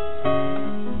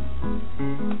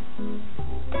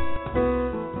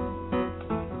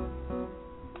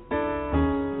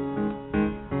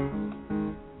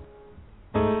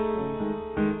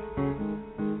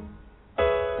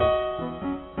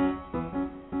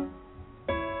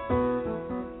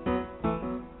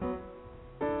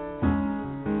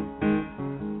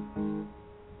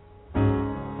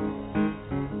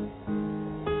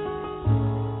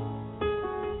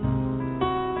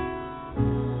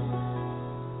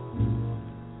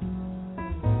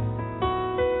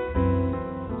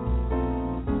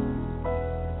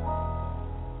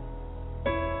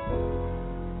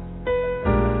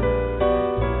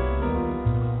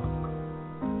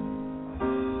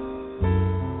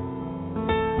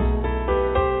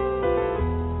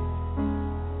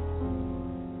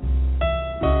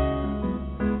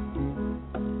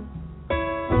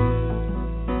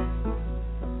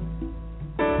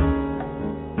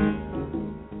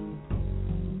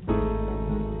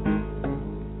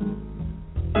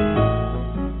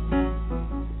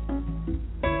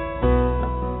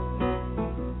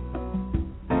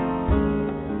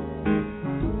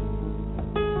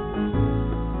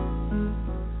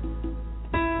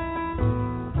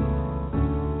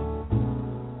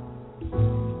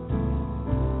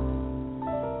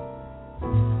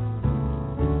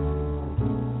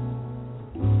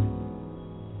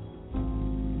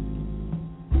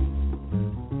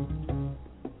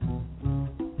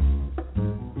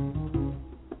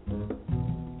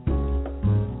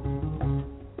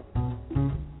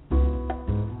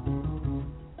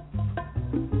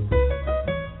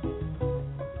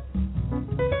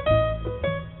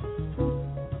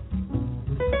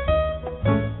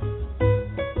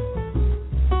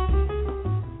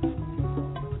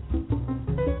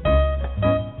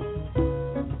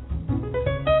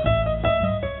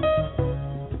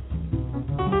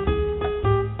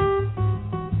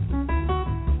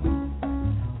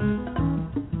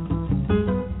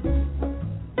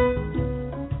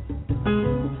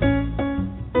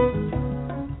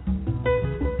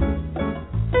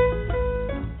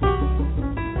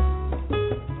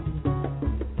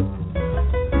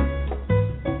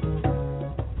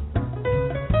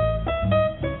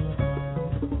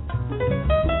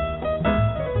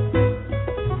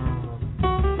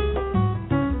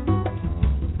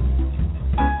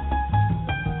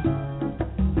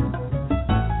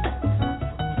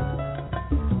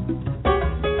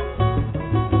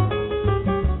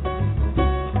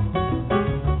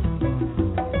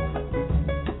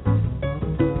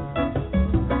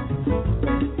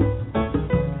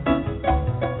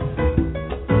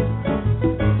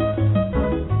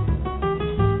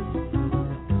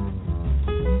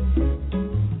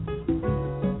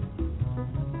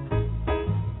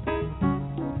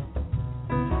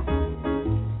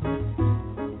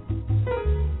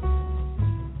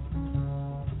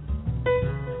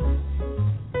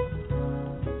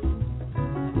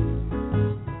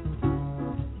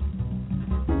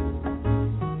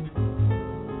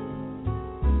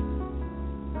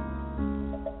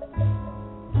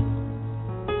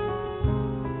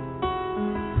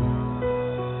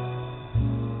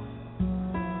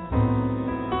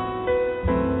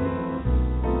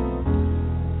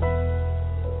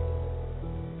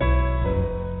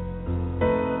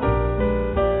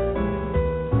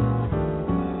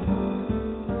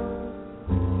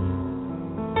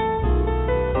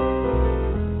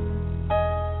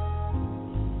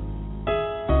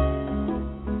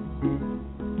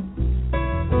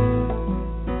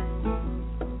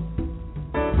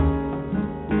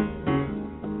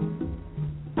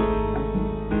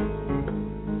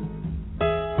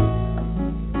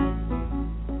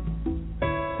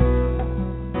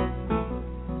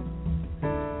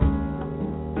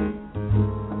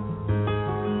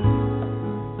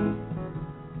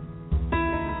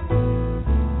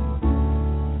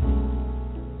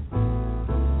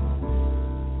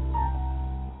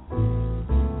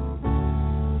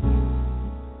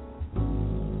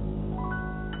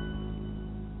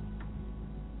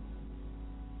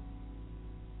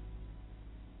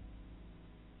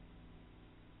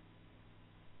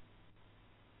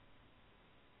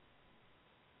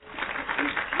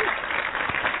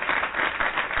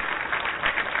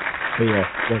 Hey,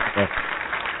 welcome.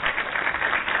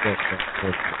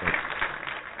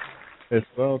 It's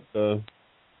about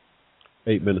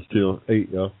 8 minutes till 8,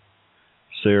 y'all.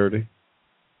 Saturday,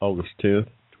 August 10th,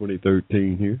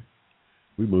 2013 here.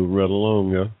 We moving right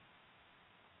along, y'all.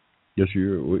 Yes,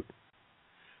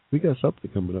 we got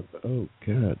something coming up. Oh,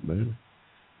 God, man.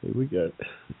 Hey, we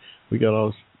got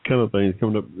all kind of things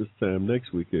coming up this time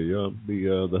next week here, y'all. Be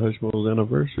the Hushmo's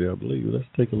anniversary, I believe. Let's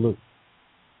take a look.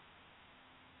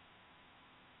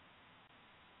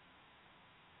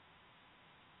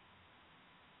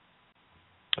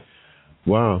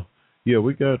 Wow. Yeah,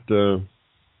 we got 8/17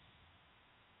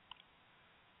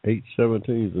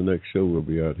 is the next show we'll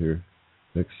be out here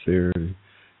next Saturday.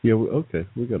 Yeah, okay.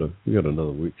 We got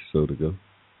another week or so to go.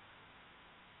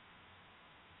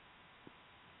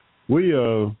 We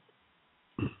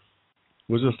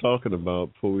was just talking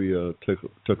about before we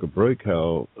took a break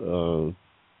how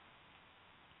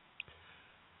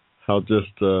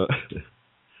just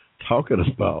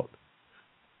talking about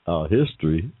our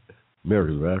history,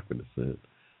 American African descent,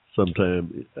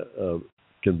 sometimes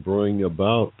can bring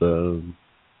about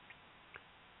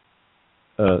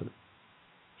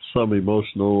some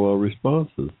emotional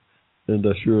responses, and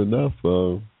sure enough,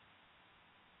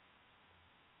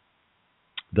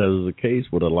 that is the case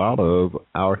with a lot of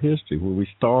our history. When we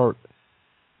start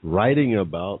writing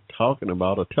about, talking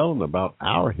about, or telling about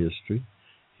our history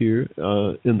here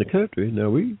in the country, now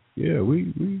we have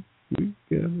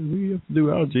to do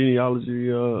our genealogy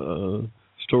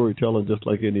storytelling just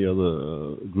like any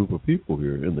other group of people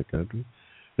here in the country.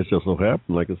 It just so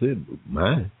happened, like I said,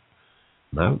 my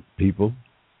people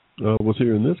was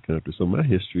here in this country, so my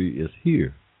history is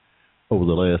here over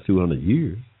the last 200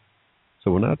 years.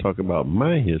 So when I talk about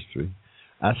my history,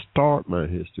 I start my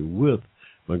history with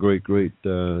my great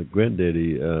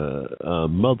granddaddy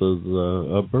mother's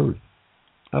birth.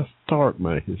 I start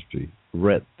my history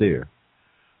right there.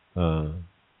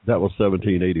 That was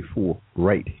 1784,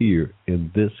 right here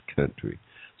in this country.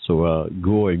 So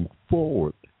going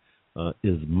forward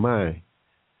is my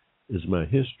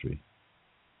history,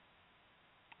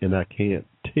 and I can't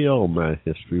tell my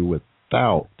history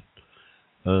without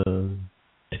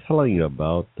telling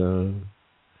about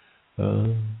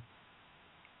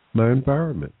my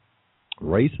environment.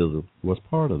 Racism was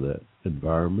part of that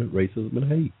environment. Racism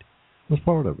and hate was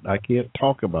part of it. I can't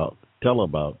talk about, tell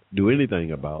about, do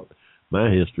anything about my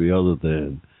history other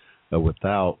than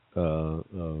without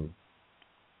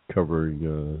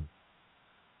covering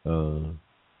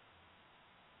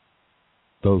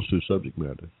those two subject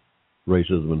matters,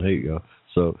 racism and hate, y'all.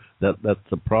 So that's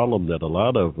the problem that a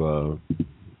lot of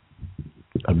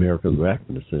Americans of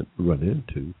African descent run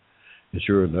into. And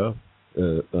sure enough,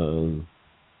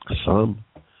 some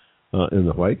in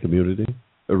the white community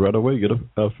right away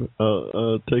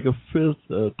take offense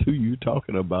to you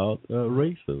talking about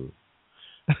racism.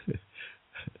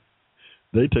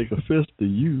 They take offense to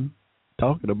you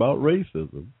talking about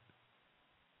racism.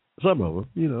 Some of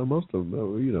them, most of them, a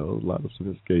lot of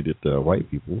sophisticated white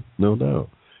people, no doubt,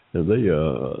 and they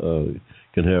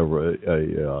can have a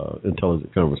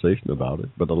intelligent conversation about it.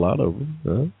 But a lot of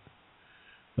them,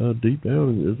 deep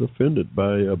down, is offended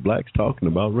by blacks talking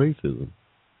about racism.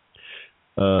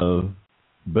 And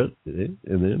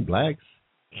then blacks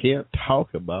can't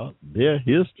talk about their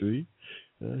history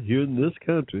here in this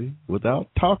country without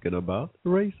talking about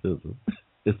racism.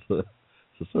 It's a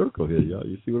circle here, y'all.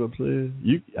 You see what I'm saying?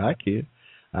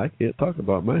 I can't talk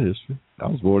about my history. I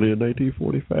was born in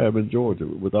 1945 in Georgia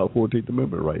without 14th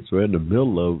Amendment rights. We're in the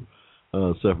middle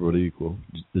of separate equal,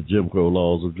 the Jim Crow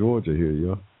laws of Georgia here,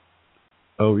 y'all.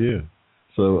 Oh yeah.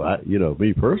 So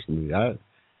me personally, I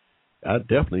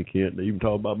definitely can't even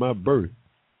talk about my birth.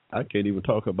 I can't even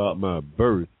talk about my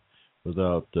birth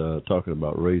without talking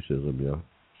about racism, y'all.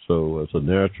 So it's a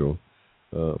natural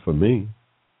for me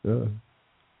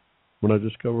when I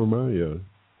just cover my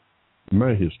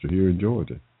history here in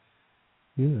Georgia.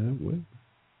 Yeah, well,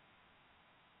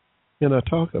 and I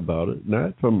talk about it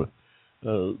not from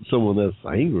someone that's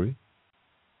angry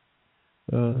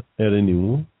at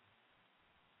anyone.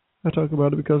 I talk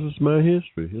about it because it's my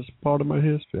history. It's part of my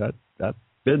history. I've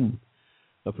been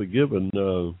forgiven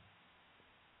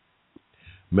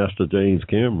Master James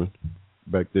Cameron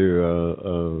back there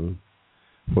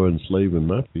for enslaving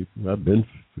my people. I've been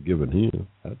forgiving him.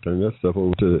 I turned that stuff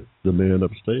over to the man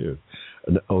upstairs.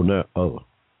 I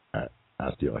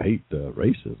still hate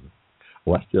racism.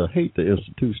 I still hate the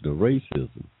institution of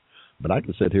racism. But I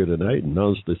can sit here tonight and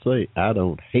honestly say I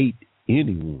don't hate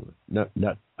anyone, not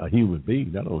a human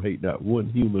being. I don't hate not one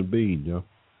human being, y'all.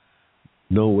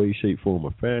 No way, shape, form,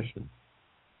 or fashion.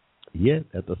 Yet,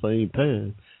 at the same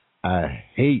time, I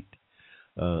hate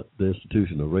the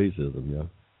institution of racism, yeah,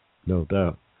 no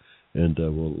doubt, and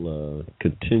will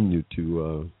continue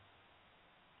to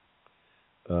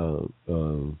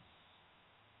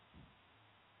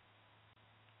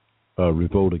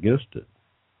revolt against it.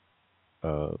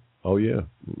 Oh yeah,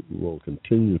 we'll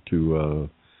continue to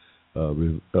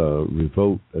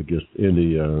revolt against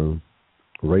any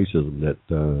racism that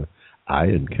I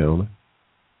encounter.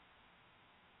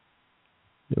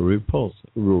 Will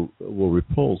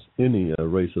repulse any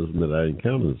racism that I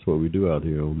encounter. That's what we do out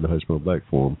here on the Hushmo Black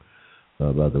Forum,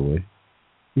 by the way.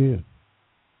 Yeah.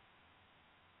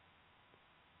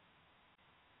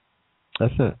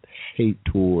 That's not hate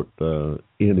toward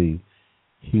any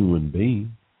human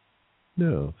being.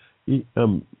 No.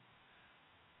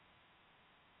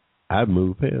 I've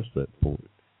moved past that point.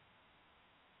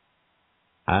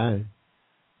 I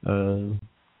can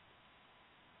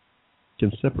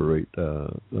separate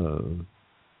the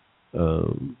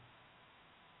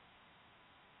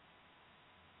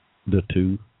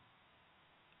two,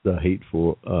 the hate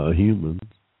for humans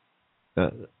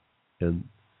and the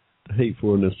hate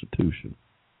for an institution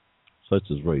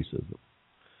such as racism.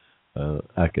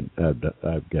 I've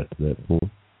got to that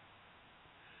point.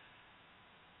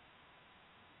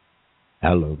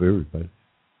 I love everybody.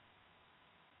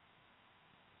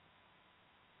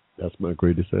 That's my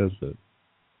greatest asset.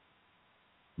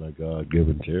 My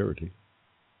God-given charity.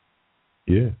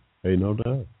 Yeah, ain't no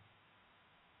doubt.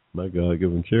 My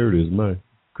God-given charity is my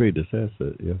greatest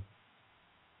asset, yeah.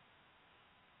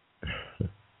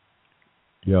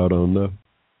 Y'all don't know.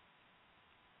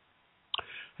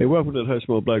 Hey, welcome to the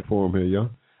Hushmo Black Forum here, y'all.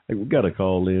 Hey, we got to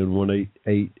call in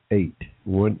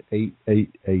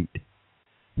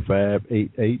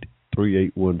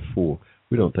 1-888-588-3814.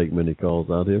 We don't take many calls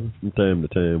out here. From time to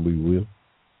time, we will.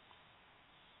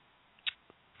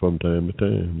 From time to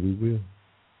time, we will.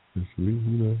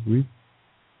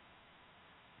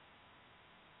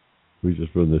 We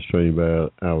just run this train by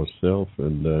ourselves,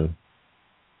 and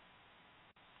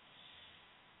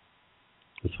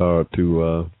it's hard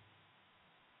to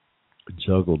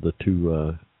juggle the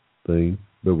two things,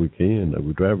 but we can.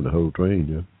 We're driving the whole train,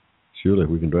 yeah. Surely, if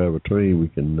we can drive a train, we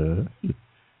can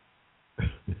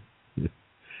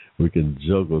we can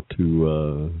juggle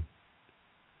two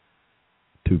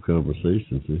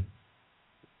conversations here.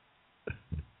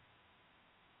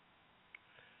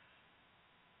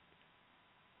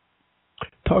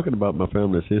 Talking about my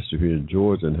family's history here in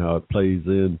Georgia and how it plays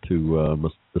into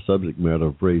the subject matter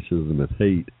of racism and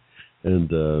hate.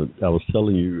 And I was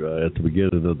telling you at the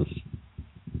beginning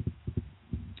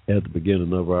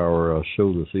of our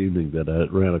show this evening that I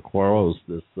ran across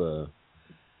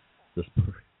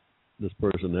this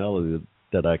personality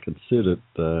that I considered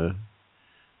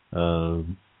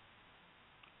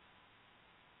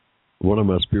one of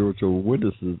my spiritual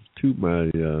witnesses to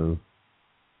my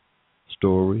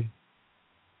story.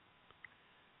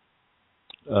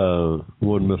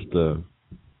 One Mr.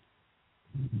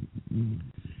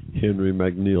 Henry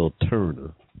McNeil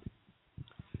Turner.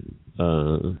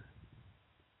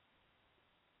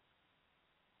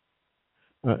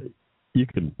 You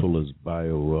can pull his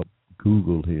bio up,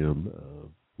 Google him,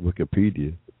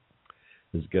 Wikipedia.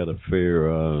 It's got a fair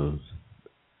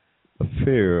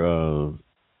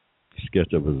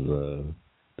sketch of his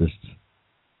this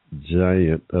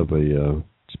giant of a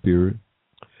spirit.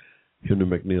 Henry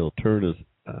McNeil Turner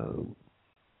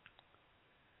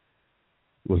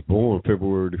was born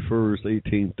February 1st,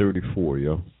 1834,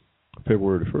 y'all.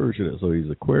 February 1st, so he's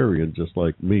Aquarian just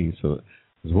like me. So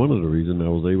it's one of the reasons I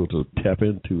was able to tap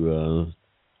into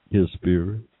his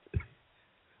spirit,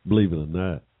 believe it or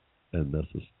not. And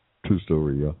that's a true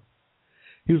story, y'all.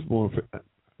 He was born,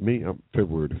 I'm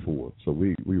February 4th, so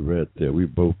we right there. We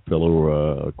both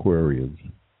fellow Aquarians,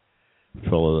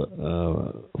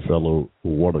 fellow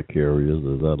water carriers,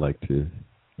 as I like to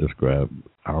describe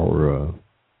our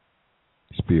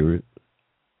spirit.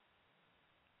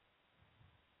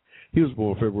 He was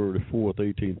born February 4th,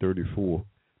 1834,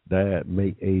 died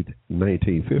May 8th,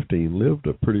 1915, lived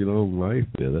a pretty long life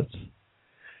there.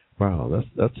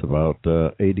 That's about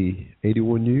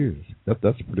 81 years. That's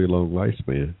a pretty long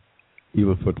lifespan,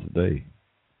 even for today.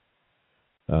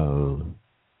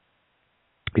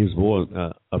 He was born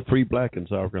a free black in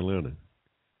South Carolina.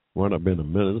 Wound up being a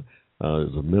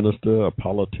minister, a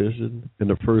politician, and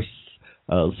the first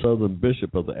Southern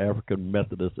bishop of the African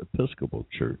Methodist Episcopal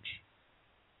Church,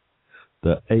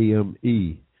 the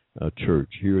AME Church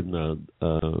here in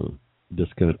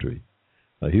this country.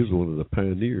 He was one of the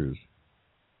pioneers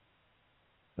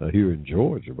here in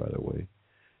Georgia, by the way,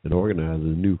 and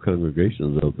organizing new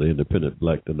congregations of the independent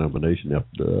black denomination after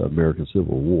the American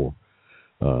Civil War.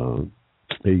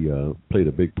 he played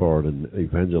a big part in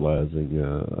evangelizing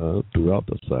throughout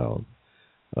the South.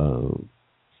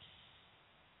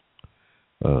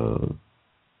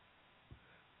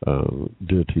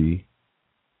 Did he?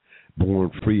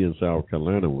 Born free in South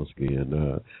Carolina once again.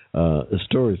 The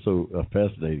story is so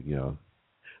fascinating, y'all.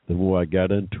 The more I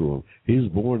got into him, he was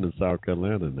born in South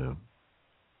Carolina now,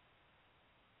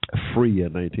 free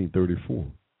in 1934.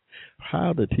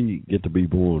 How did he get to be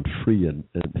born free in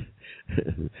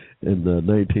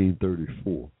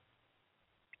 1934?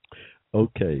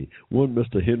 Okay, one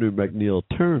Mr. Henry McNeil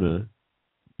Turner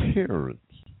parents.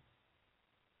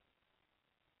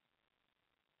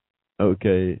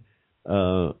 Okay,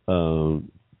 one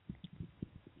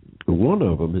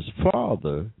of them, his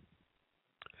father,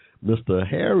 Mr.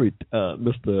 Harry,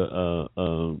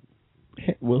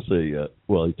 we'll say,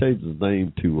 well, he changed his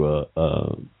name to,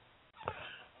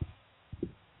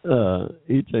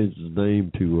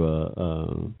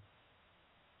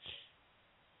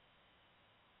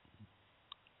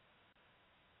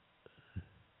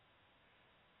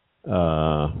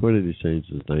 what did he change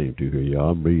his name to here,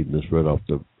 y'all? I'm reading this right off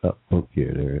the book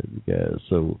here, there, guys.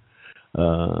 So,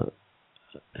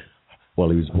 well,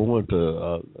 he was born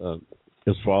to,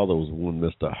 his father was one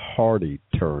Mr. Hardy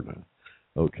Turner,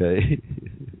 okay?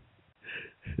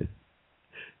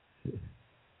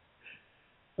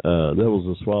 That was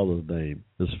his father's name.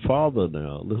 His father,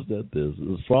 now, listen at this.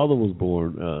 His father was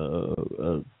born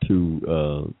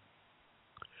to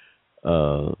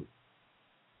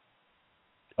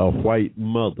a white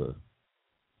mother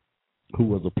who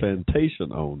was a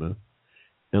plantation owner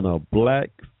and a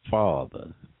black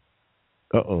father.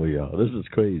 Uh-oh, y'all. This is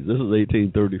crazy. This is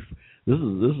 1830.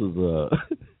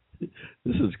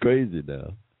 This is crazy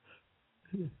now.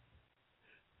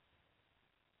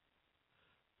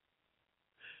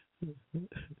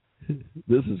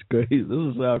 This is crazy. This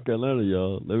is South Carolina,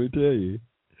 y'all. Let me tell you.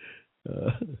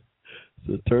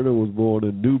 So Turner was born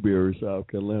in Newberry, South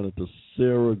Carolina, to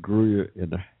Sarah Greer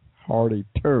and Hardy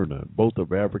Turner, both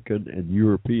of African and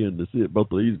European descent.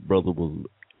 Both of these brothers was,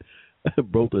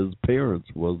 both of his parents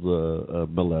was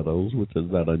mulattoes, which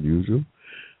is not unusual.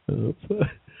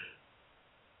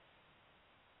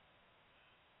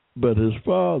 But his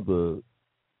father,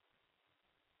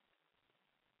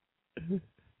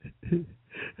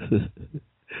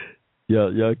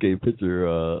 y'all can't picture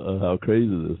how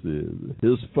crazy this is.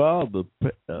 His father,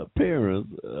 parents,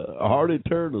 Hardy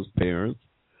Turner's parents,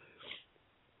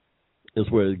 is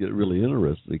where it gets really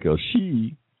interesting because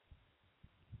she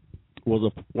was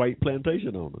a white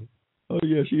plantation owner. Oh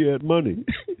yeah, she had money.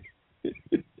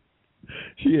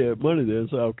 She had money there in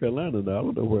South Carolina. Now I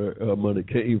don't know where her money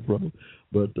came from,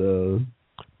 but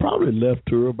probably left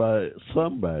to her by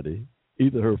somebody.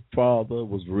 Either her father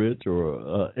was rich or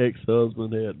her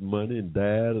ex-husband had money and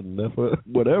died and left her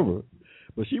whatever.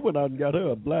 But she went out and got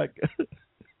her a black.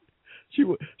 she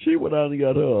went out and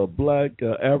got her a black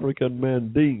African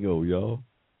Mandingo, y'all.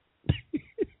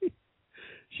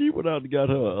 She went out and got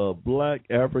her a black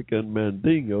African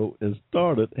Mandingo and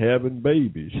started having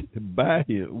babies by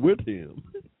him, with him.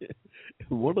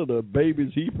 One of the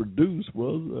babies he produced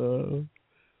was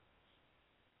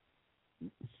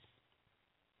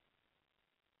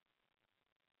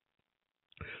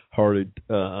Hardy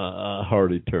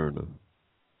Turner.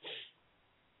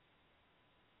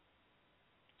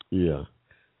 Yeah.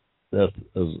 That's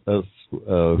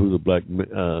who the black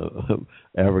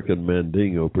African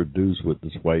Mandingo produced with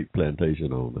this white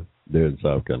plantation owner there in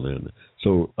South Carolina.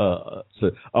 So,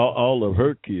 all of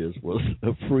her kids was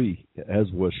free,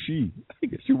 as was she. I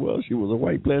guess she was. She was a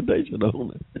white plantation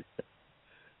owner.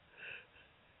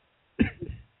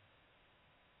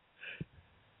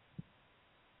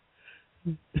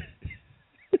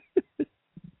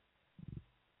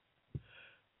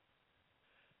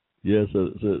 Yes, so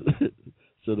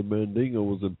the Mandingo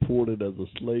was imported as a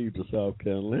slave to South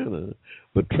Carolina,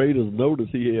 but traders noticed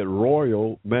he had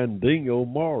royal Mandingo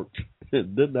marks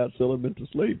and did not sell him into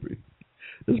slavery.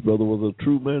 This brother was a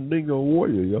true Mandingo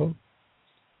warrior, y'all.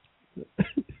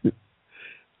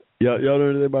 Y'all know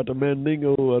anything about the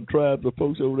Mandingo tribes of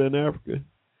folks over there in Africa?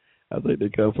 I think they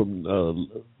come from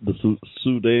the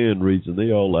Sudan region.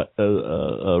 They all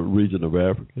a region of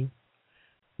Africa.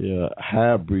 Yeah,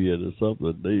 hybrid or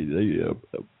something. They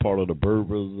part of the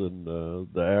Berbers and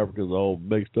the Africans all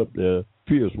mixed up. They're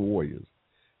fierce warriors.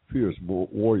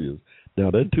 Now,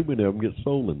 there too many of them get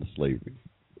sold into slavery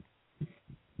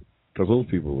because those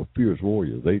people were fierce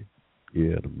warriors. The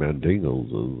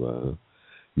Mandingos was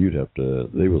you'd have to.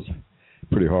 They was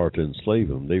pretty hard to enslave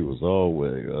them. They was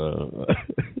always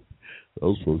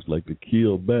those folks like to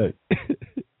kill back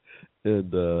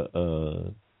and.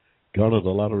 garnered a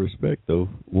lot of respect, though,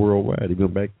 worldwide.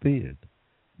 Even back then,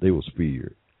 they was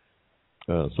feared.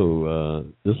 So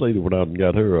this lady went out and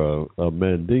got her a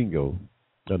mandingo,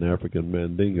 an African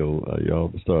mandingo.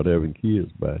 Y'all start having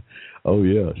kids by. Oh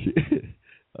yeah,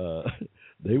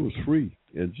 they was free,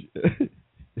 and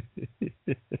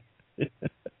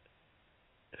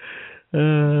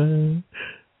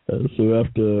so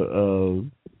after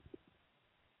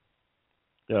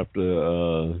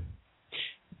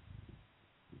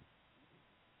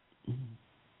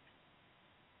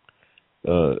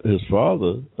his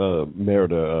father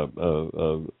married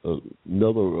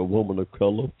another woman of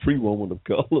color, free woman of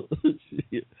color.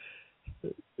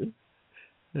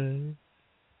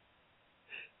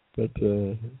 But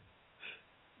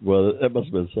well, that must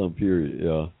have been some period,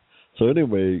 yeah. So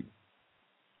anyway,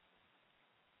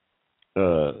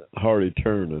 Hardy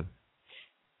Turner,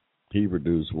 he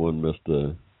produced one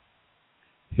Mr.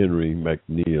 Henry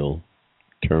McNeil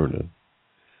Turner.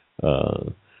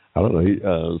 I don't know. He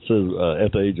says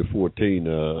at the age of 14,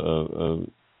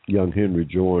 young Henry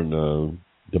joined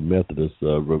the Methodist.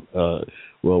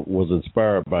 Was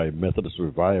inspired by Methodist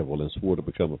revival and swore to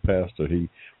become a pastor. He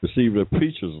received a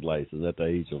preacher's license at the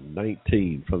age of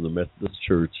 19 from the Methodist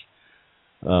Church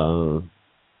of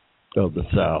the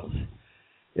South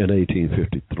in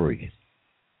 1853.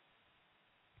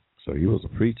 So he was a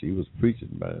preacher. He was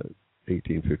preaching by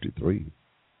 1853,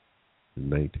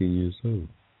 19 years old.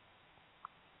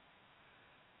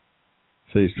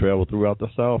 So he's traveled throughout the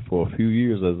South for a few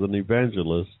years as an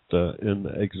evangelist and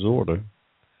exhorter.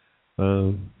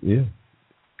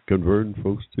 Converting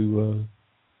folks to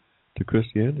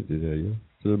Christianity there,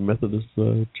 to the Methodist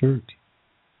Church.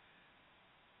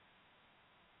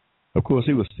 Of course,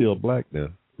 he was still black now.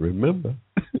 Remember,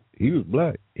 he was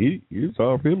black. It was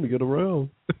hard for him to get around.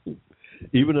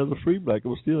 Even as a free black, it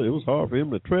was hard for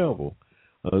him to travel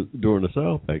during the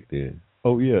South back then.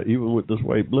 Oh yeah, even with this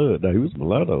white blood. Now he was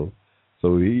mulatto.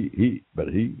 So he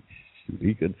could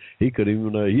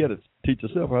even he had to teach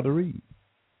himself how to read.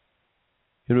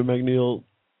 Henry McNeil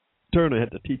Turner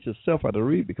had to teach himself how to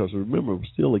read because remember it was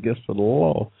still against the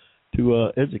law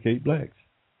to educate blacks.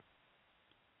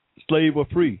 Slave or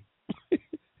free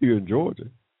here in Georgia,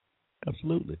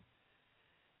 absolutely.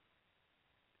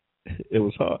 It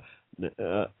was hard.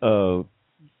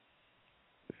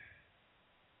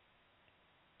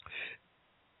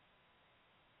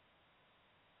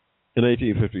 In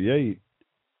 1858,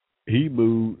 he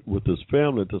moved with his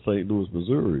family to St. Louis,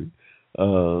 Missouri.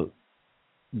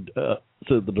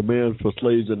 Said the demand for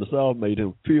slaves in the South made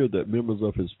him fear that members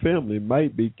of his family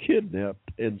might be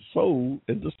kidnapped and sold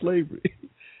into slavery,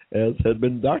 as had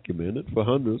been documented for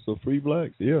hundreds of free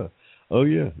blacks. Yeah. Oh,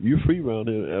 yeah. You free around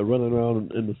here, running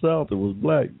around in the South and was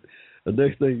black. The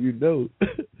next thing you know,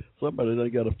 somebody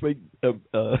done got a fake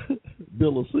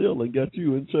bill of sale and got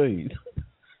you in chains.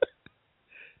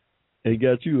 And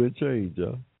got you in chains,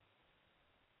 y'all.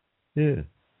 Yeah.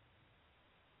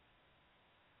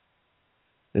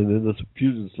 And then the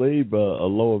fugitive slave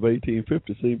law of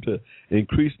 1850 seemed to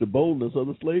increase the boldness of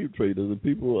the slave traders. And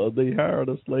people, they hired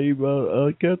a slave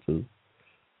catchers.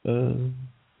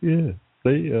 They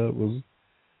was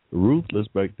ruthless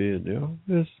back then, y'all.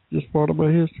 That's just part of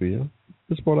my history, y'all.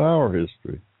 It's part of our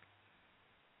history.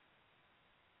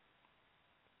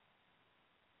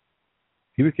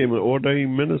 He became an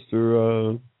ordained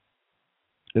minister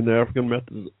in the African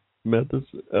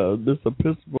Methodist this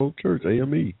Episcopal Church,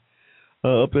 AME,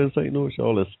 up in St. Louis.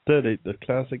 Y'all and studied the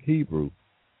classic Hebrew.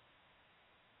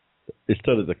 He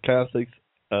studied the classics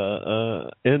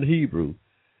and Hebrew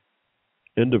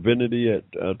and divinity at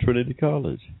Trinity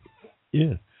College.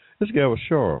 Yeah, this guy was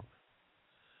sharp.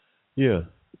 Yeah.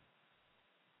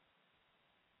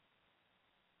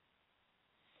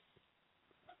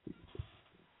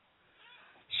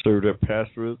 Served at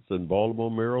pastorates in Baltimore,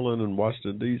 Maryland, and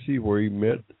Washington, D.C., where he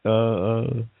met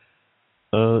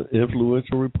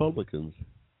influential Republicans.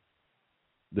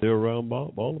 They're around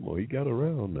Baltimore. He got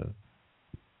around now.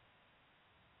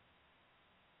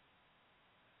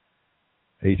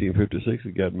 1856,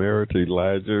 he got married to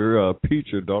Elijah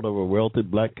Peacher, daughter of a wealthy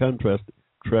black contractor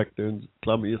in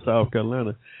Columbia, South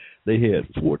Carolina. They had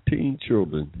 14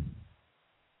 children.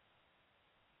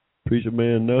 Preacher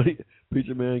man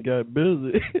got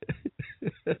busy.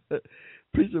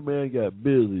 Preacher man got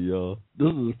busy, y'all.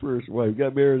 This is his first wife.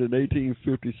 Got married in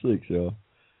 1856, y'all,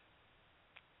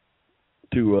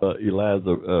 to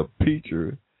Eliza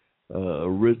Peacher, a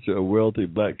rich, wealthy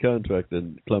black contractor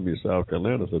in Columbia, South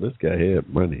Carolina. So this guy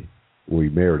had money. Well, he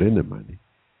married into money.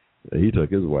 He took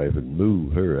his wife and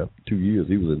moved her. After 2 years,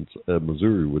 he was in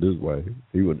Missouri with his wife.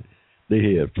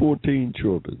 They had 14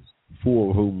 children, 4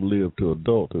 of whom lived to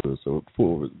adulthood. So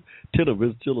 10 of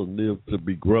his children lived to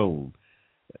be grown.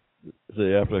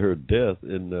 Say after her death,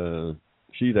 and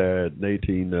she died in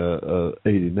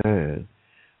 1889.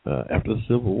 After the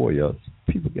Civil War, y'all,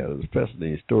 people got a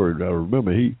fascinating story. I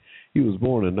remember he was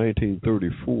born in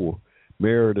 1934,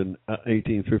 married in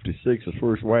 1856. His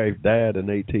first wife died in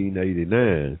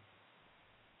 1889.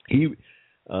 He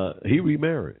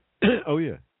remarried. Oh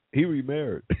yeah, he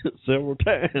remarried several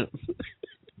times.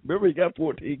 Remember, he got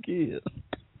 14 kids.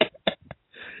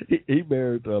 He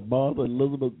married Martha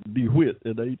Elizabeth DeWitt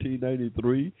in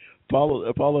 1893.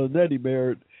 Following that, he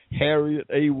married Harriet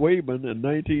A. Wayman in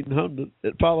 1900.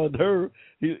 And following her,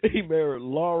 he married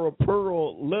Laura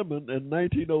Pearl Lemon in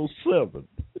 1907.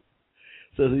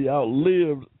 Says he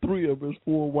outlived 3 of his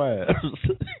 4 wives.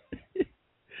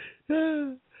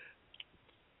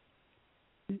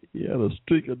 He had a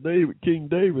streak of King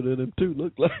David in him too.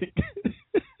 Looked like.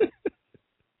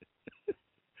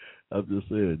 I'm just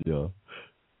saying, y'all.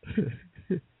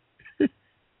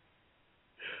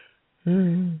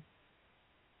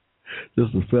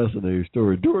 Just a fascinating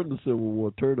story. During the Civil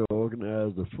War, Turner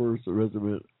organized the first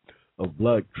regiment of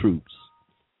black troops,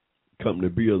 Company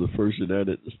B of the 1st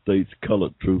United States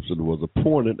Colored Troops, and was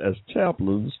appointed as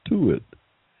chaplains to it.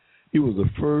 He was the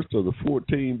first of the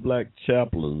 14 black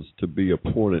chaplains to be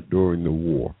appointed during the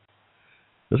war.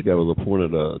 This guy was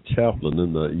appointed a chaplain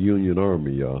in the Union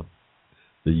Army, y'all.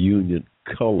 The Union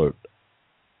Colored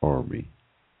Army.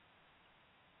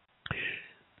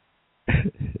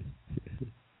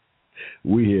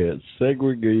 We had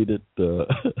segregated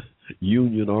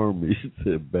Union armies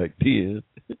back then.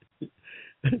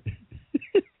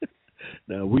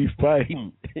 Now we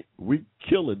fighting, we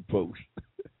killing folks.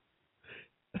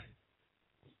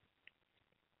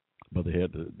 But they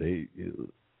had to, this is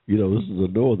the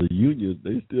Northern Union.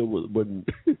 They still wasn't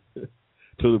to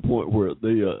the point where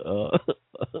they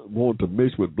wanted to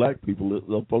mix with black people,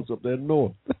 folks up there in the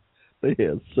North. They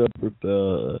had separate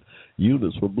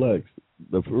units for blacks.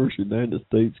 The 1st United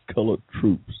States Colored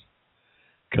Troops,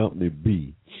 Company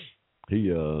B.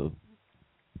 He was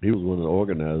one of the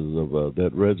organizers of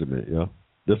that regiment. Yeah,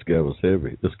 this guy was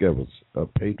heavy. This guy was a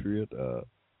patriot,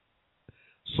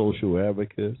 social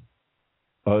advocate.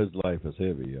 Oh, his life is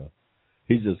heavy. Yeah,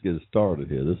 he's just getting started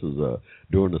here. This is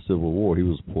during the Civil War. He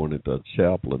was appointed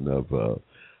chaplain of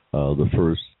the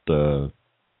 1st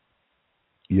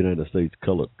United States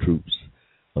Colored Troops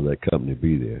of that Company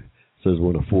B there. Says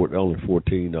one of only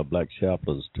 14 black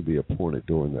chaplains to be appointed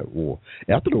during that war.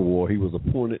 After the war, he was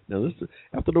appointed.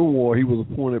 After the war, he was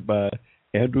appointed by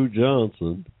Andrew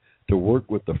Johnson to work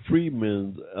with the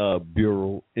Freedmen's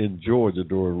Bureau in Georgia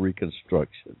during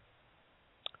Reconstruction.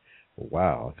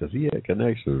 Wow, because he had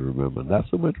connections. Remember, not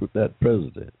so much with that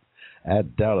president. I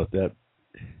doubt if that.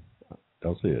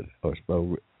 I'll say it.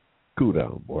 Hushmo, cool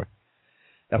down, boy.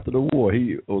 After the war,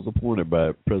 he was appointed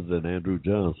by President Andrew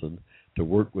Johnson to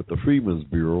work with the Freedmen's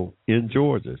Bureau in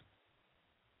Georgia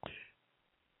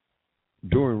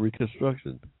during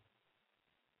Reconstruction.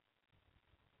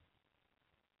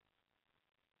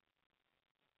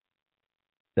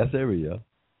 That's area.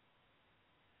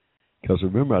 Because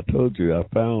remember, I told you I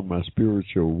found my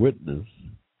spiritual witness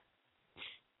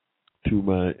to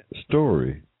my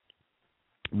story,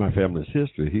 my family's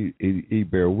history. He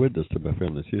bear witness to my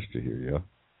family's history here, yeah.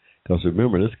 Because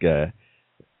remember, this guy,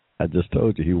 I just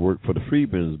told you, he worked for the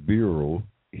Freedmen's Bureau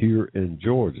here in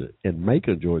Georgia, in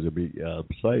Macon, Georgia, to be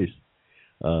precise,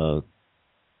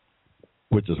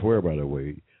 which is where, by the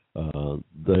way,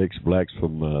 the ex-blacks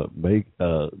from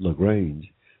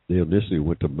LaGrange, they initially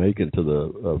went to Macon to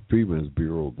the Freedmen's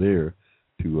Bureau there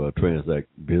to transact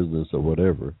business or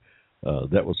whatever.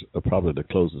 That was probably the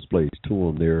closest place to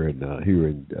them there and here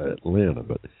in Atlanta.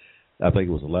 But I think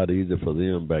it was a lot easier for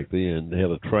them back then. They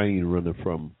had a train running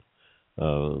from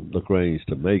LaGrange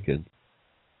to Macon,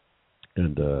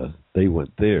 and they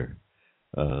went there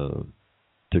to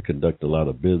conduct a lot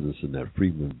of business in that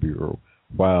Freedmen's Bureau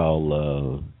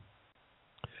while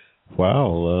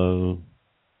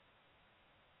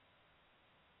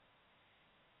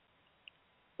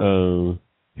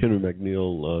Henry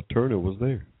McNeil Turner was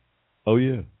there. Oh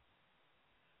yeah,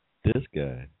 this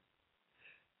guy.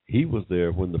 He was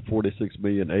there when the 46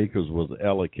 million acres was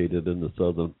allocated in the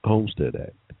Southern Homestead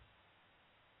Act.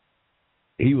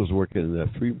 He was working in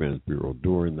that Freedmen's Bureau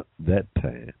during that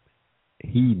time.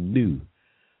 He knew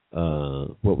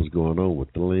what was going on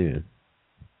with the land,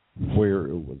 where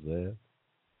it was at,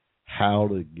 how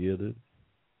to get it.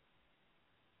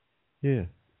 Yeah.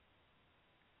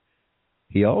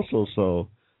 He also saw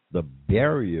the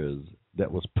barriers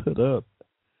that was put up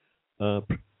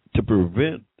to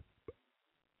prevent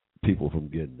people from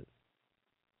getting it.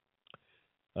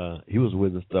 He was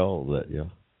witness to all of that, yeah.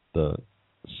 the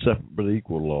separate but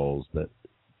equal laws that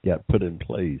got put in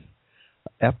place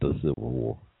after the Civil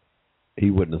War. He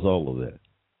witnessed all of that,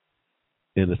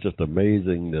 and it's just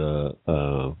amazing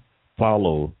to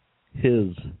follow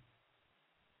his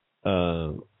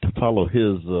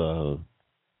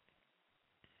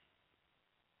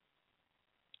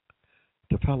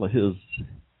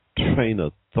train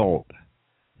of thought,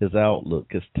 his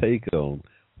outlook, his take on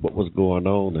what was going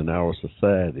on in our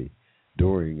society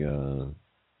during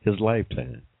his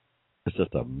lifetime. It's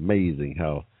just amazing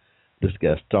how this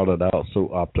guy started out so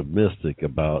optimistic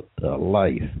about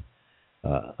life.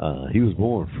 He was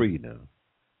born free now.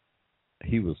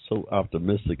 He was so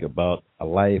optimistic about a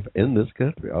life in this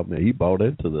country. I mean, he bought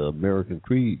into the American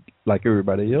creed like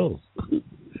everybody else.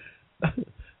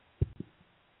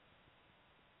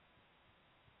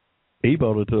 He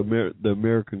bought into the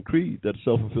American creed, that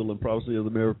self-fulfilling prophecy of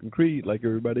the American creed like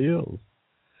everybody else.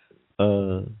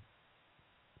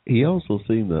 He also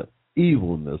seen the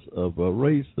evilness of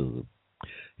racism.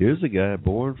 Here's a guy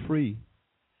born free,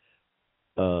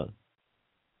 lived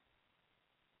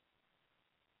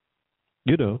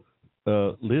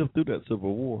through that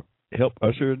Civil War, helped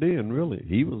usher it in, really.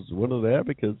 He was one of the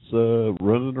advocates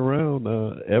running around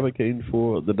advocating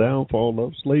for the downfall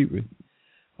of slavery.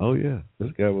 Oh, yeah,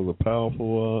 this guy was a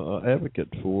powerful advocate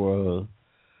for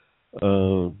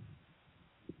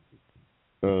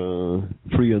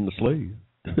freeing the slave.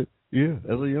 Yeah,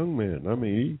 as a young man. I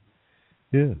mean,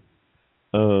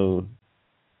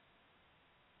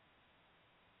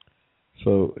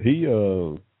 so he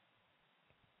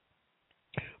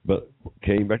but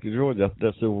came back to Georgia after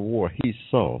that Civil War. He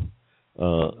saw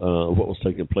what was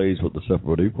taking place with the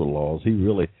separate but equal laws. He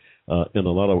really, in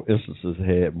a lot of instances,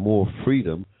 had more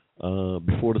freedom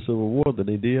before the Civil War than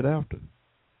he did after.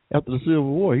 After the Civil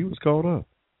War, he was caught up.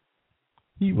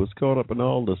 He was caught up in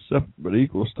all the separate but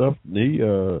equal stuff, and he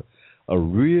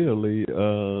really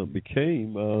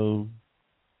became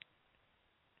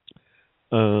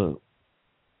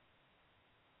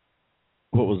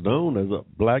what was known as a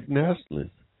black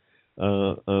nationalist,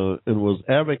 and was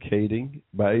advocating,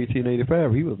 by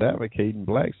 1885, he was advocating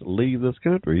blacks to leave this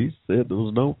country. He said there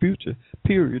was no future,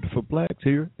 period, for blacks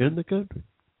here in the country.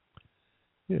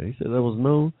 Yeah, he said there was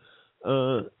no,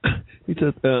 he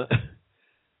said,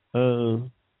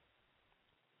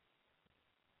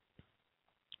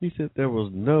 there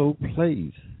was no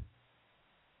place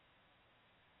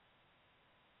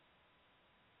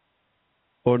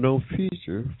or no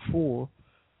future for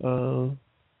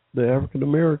the African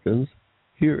Americans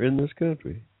here in this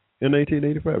country in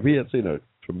 1885. He had seen a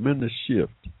tremendous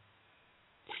shift.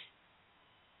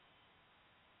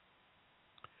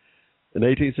 In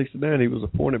 1869, he was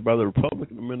appointed by the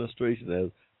Republican administration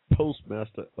as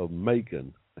postmaster of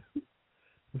Macon.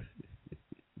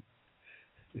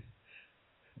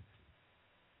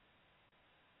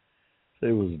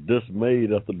 He was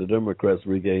dismayed after the Democrats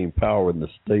regained power in the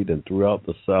state and throughout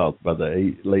the South. By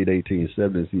the late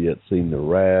 1870s, he had seen the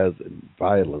rise in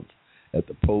violence at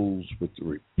the polls, which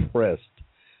repressed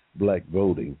black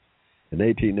voting. In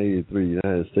 1883, the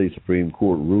United States Supreme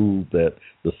Court ruled that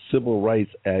the Civil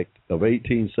Rights Act of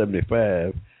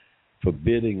 1875,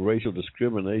 forbidding racial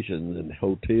discrimination in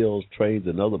hotels, trains,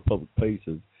 and other public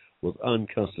places, was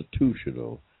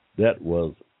unconstitutional.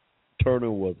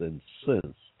 Turner was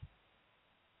incensed.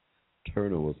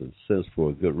 Turner was incensed for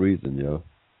a good reason, y'all.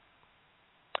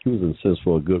 He was incensed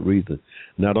for a good reason.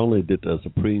 Not only did the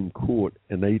Supreme Court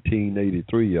in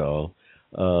 1883, y'all,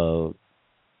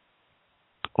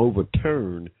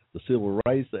 overturn the Civil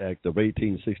Rights Act of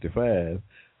 1865,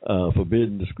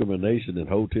 forbidding discrimination in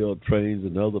hotel, trains,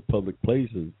 and other public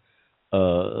places.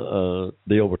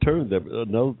 They overturned that.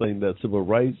 Another thing that Civil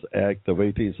Rights Act of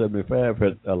 1875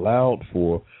 had allowed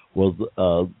for was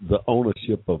the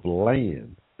ownership of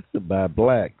land by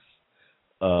blacks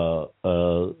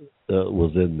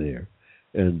was in there,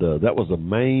 and that was the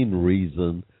main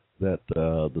reason that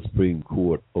the Supreme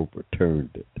Court overturned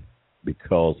it,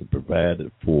 because it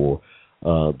provided for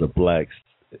the blacks,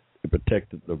 it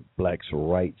protected the blacks'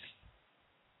 rights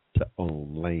to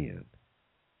own land.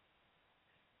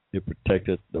 It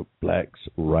protected the blacks'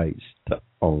 rights to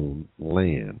own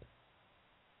land.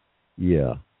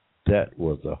 Yeah, that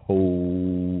was a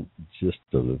whole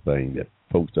gist of the thing that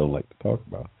folks don't like to talk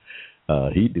about.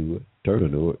 He knew it. Turner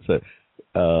knew it. So,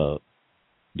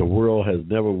 the world has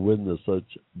never witnessed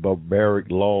such barbaric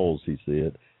laws, he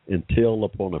said, until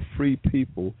upon a free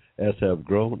people as have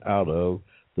grown out of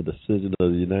the decision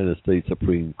of the United States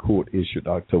Supreme Court issued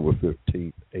October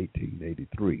 15,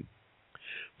 1883.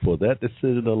 For that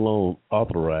decision alone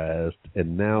authorized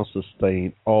and now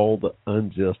sustained all the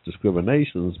unjust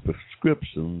discriminations,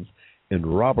 prescriptions,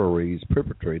 and robberies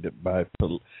perpetrated by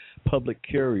public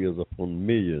carriers upon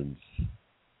millions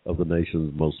of the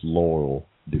nation's most loyal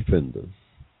defenders.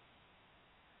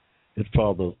 It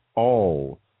fathers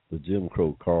all the Jim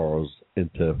Crow cars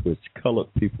into which colored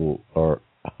people are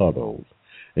huddled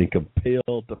and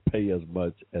compelled to pay as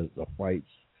much as the whites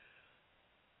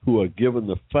who are given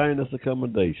the finest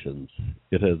accommodations.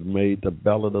 It has made the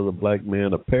ballot of the black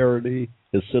man a parody,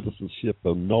 his citizenship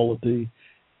a nullity,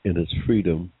 and his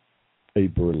freedom a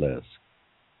burlesque.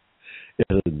 It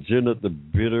has engendered the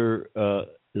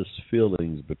bitterest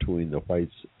feelings between the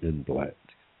whites and blacks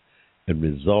and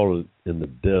resulted in the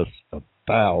deaths of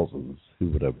thousands who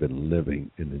would have been living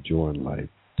and enjoying life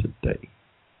today.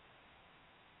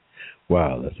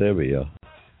 Wow, that's heavy, y'all.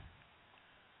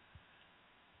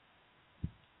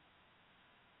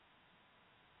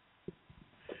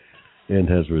 And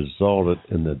has resulted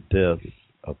in the deaths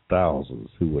of thousands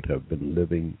who would have been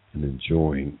living and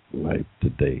enjoying life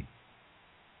today.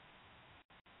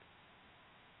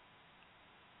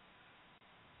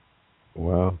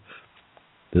 Wow.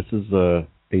 This is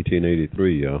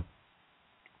 1883, y'all.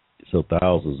 So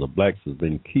thousands of blacks have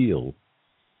been killed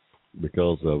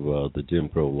because of the Jim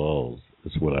Crow laws.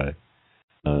 That's what I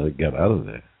got out of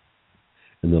that.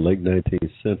 In the late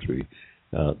 19th century,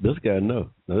 this guy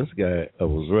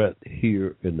was right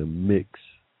here in the mix.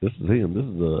 This is him. This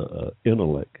is a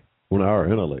intellect, one of our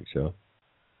intellects, y'all.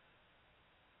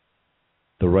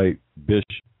 The right Bishop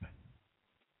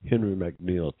Henry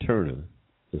McNeil Turner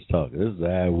is talking. This is the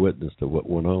eyewitness to what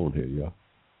went on here, y'all.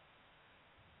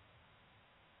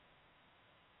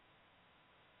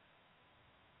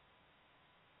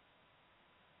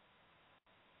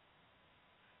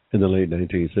 In the late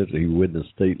 19th century, he witnessed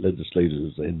state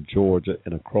legislators in Georgia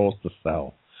and across the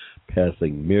South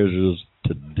passing measures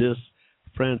to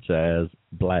disfranchise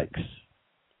blacks.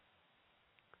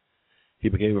 He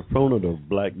became a proponent of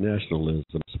black nationalism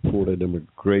and supported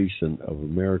immigration of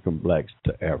American blacks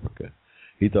to Africa.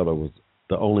 He thought it was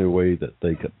the only way that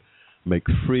they could make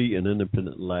free and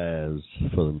independent lives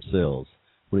for themselves.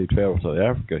 When he traveled to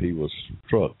Africa, he was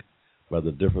struck by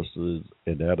the differences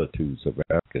in attitudes of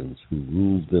Africans who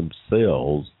ruled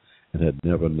themselves and had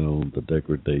never known the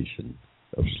degradation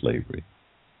of slavery.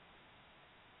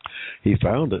 He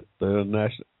founded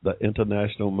the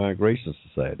International Migration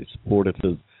Society, supported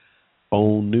his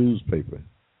own newspaper.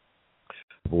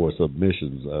 Voice of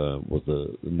Missions was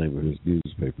the name of his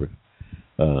newspaper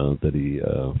that he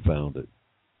founded.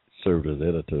 Served as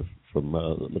editor from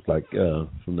looked like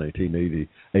from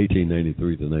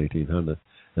 1893 to 1900.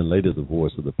 And later, the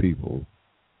Voice of the People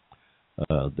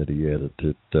that he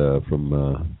edited from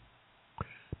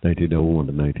 1901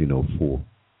 to 1904.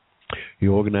 He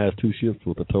organized two ships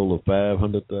with a total of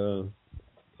 500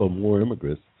 or more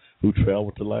immigrants who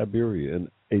traveled to Liberia in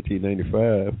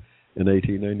 1895 and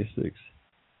 1896.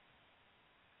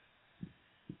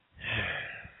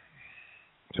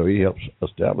 So he helped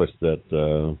establish that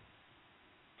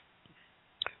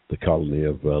the colony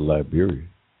of Liberia.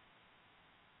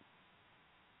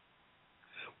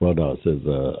 Well, no, it says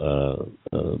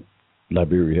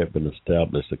Liberia had been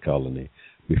established a colony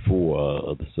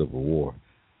before the Civil War.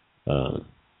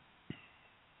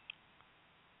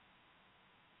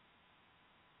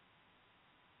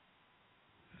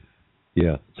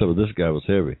 Yeah, so this guy was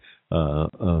heavy,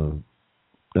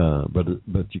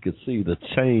 but you could see the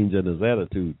change in his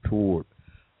attitude toward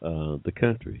the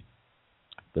country.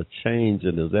 The change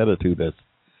in his attitude as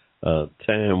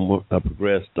time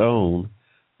progressed on.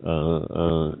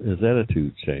 His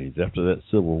attitude changed after that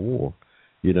Civil War.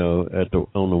 You know,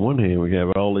 on the one hand, we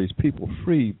have all these people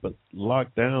free, but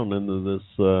locked down into this,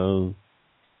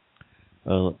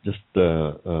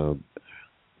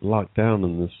 locked down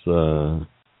in this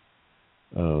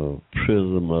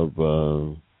prism of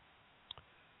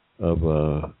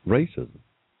racism.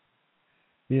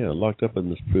 Yeah, locked up in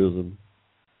this prison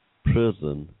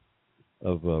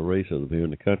of racism here in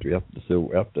the country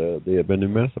after they had been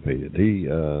emancipated.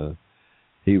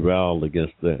 He riled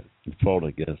against that and fought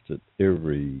against it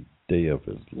every day of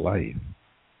his life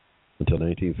until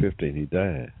 1915. He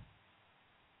died.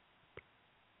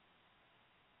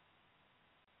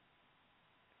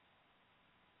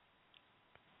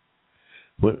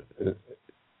 But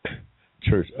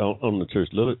church on the church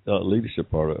leadership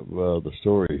part of the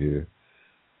story here.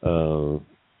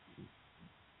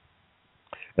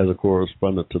 As a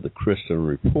correspondent to the Christian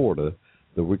Reporter,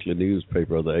 the weekly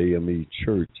newspaper of the AME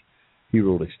Church, he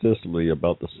wrote extensively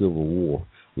about the Civil War.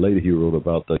 Later, he wrote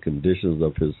about the conditions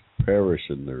of his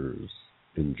parishioners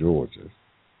in Georgia.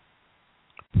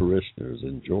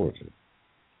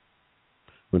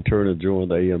 When Turner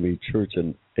joined the AME Church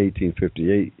in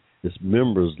 1858, Its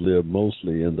members live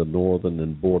mostly in the northern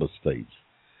and border states.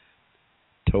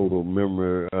 Total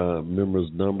members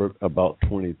numbered about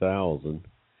 20,000.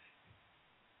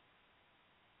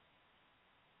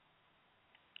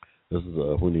 This is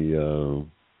when he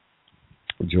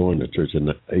joined the church in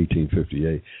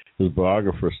 1858. His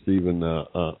biographer, Stephen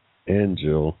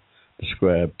Angel,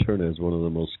 described Turner as one of the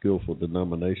most skillful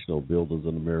denominational builders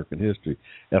in American history.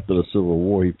 After the Civil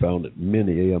War, he founded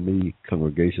many AME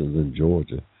congregations in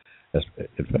Georgia.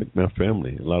 In fact, my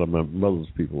family, a lot of my mother's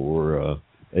people were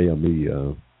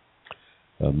AME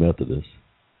Methodists.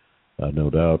 No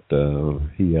doubt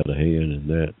he had a hand in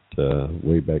that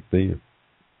way back then.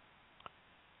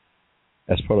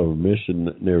 As part of a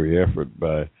missionary effort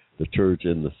by the church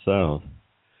in the South,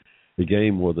 he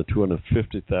gained more than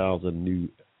 250,000 new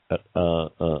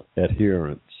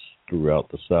adherents throughout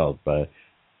the South by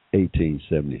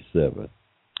 1877.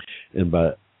 And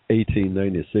by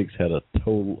 1896 had a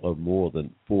total of more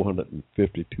than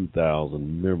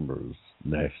 452,000 members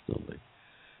nationally.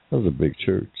 That was a big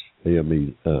church.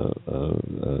 AME,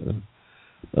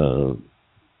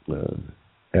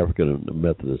 African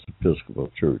Methodist Episcopal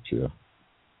Church, yeah.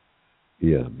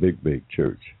 Yeah, big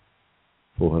church.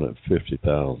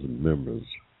 450,000 members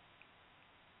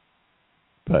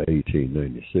by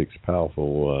 1896.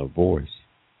 Powerful voice.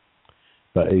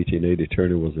 By 1880,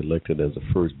 Turner was elected as the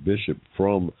first bishop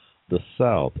from the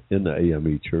South in the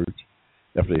AME Church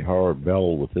after a hard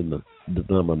battle within the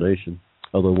denomination,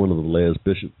 although one of the last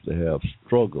bishops to have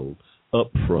struggled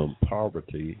up from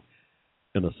poverty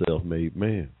and a self-made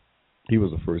man. He was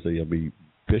the first AME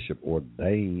bishop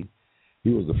ordained. He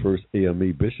was the first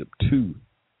AME bishop to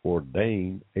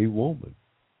ordain a woman.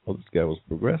 Oh, this guy was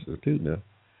progressive, too, now.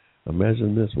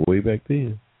 Imagine this, way back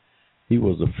then. He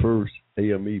was the first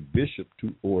AME bishop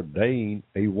to ordain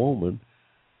a woman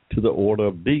to the order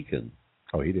of deacon.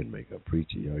 Oh, he didn't make a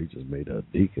preacher, he just made a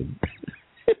deacon.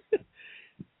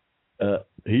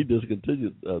 He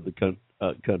discontinued the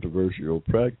controversial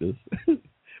practice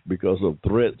because of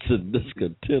threats and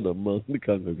discontent among the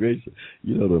congregation.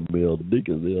 You know, the male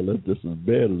deacons, that's just as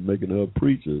bad as making her a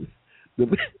preacher. The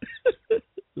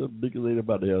deacons ain't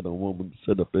about to have no woman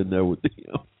sit up in there with them.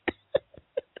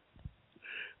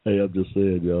 Hey, I'm just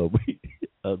saying, y'all.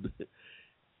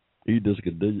 He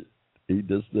discontinued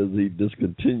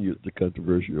the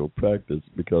controversial practice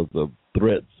because of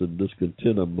threats and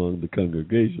discontent among the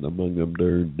congregation, among them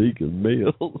darn deacon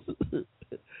males.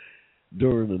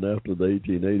 During and after the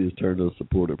 1880s, Turner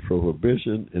supported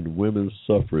prohibition and women's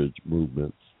suffrage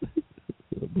movements.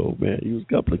 Oh, man, he was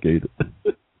complicated.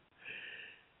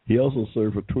 He also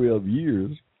served for 12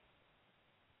 years.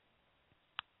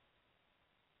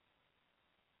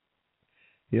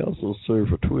 He also served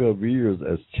for 12 years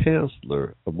as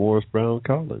chancellor of Morris Brown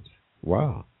College.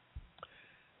 Wow.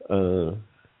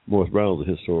 Morris Brown was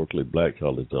a historically black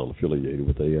college affiliated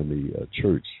with the AME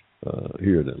Church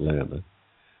here in Atlanta.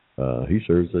 He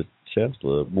serves as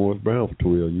chancellor of Morris Brown for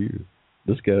 12 years.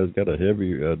 This guy's got a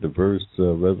heavy, diverse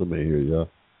resume here, y'all.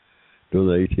 During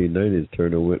the 1890s,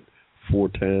 Turner went 4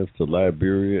 times to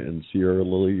Liberia and Sierra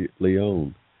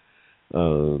Leone,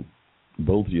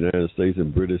 both United States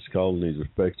and British colonies,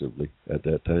 respectively, at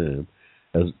that time.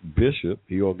 As bishop,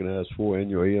 he organized 4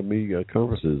 annual AME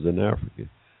conferences in Africa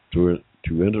to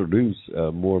introduce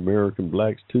more American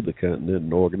blacks to the continent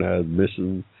and organize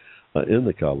missions in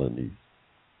the colonies.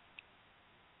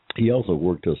 He also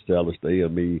worked to establish the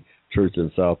AME Church in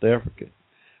South Africa,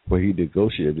 where he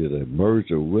negotiated a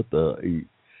merger with the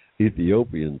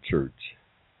Ethiopian Church.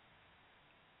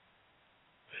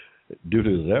 Due to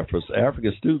his efforts,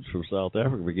 African students from South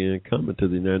Africa began coming to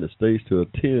the United States to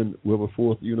attend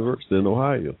Wilberforce University in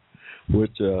Ohio,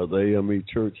 which the AME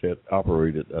Church had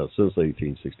operated since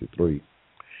 1863.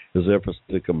 His efforts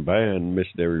to combine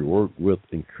missionary work with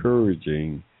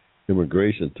encouraging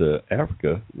immigration to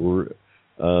Africa were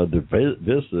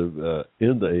divisive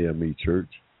in the AME Church.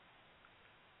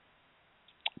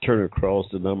 Turner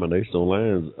crossed denominational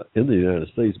lines in the United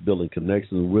States, building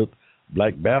connections with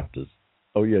Black Baptists.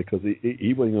 Oh, yeah, because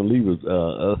he wasn't going to leave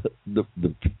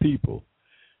the people.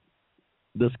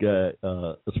 This guy,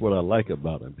 that's what I like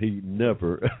about him. He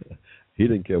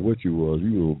didn't care what you was.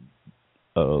 You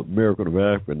were American of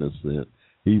African descent.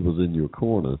 He was in your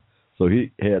corner. So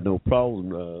he had no problem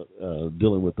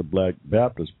dealing with the Black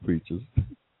Baptist preachers.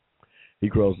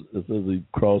 It says he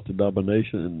crossed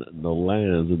denomination and the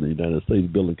lands in the United States,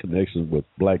 building connections with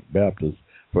Black Baptists.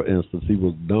 For instance, he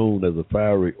was known as a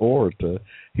fiery orator.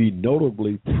 He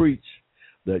notably preached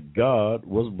that God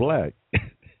was black.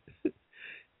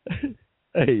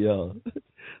 Hey, y'all,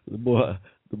 the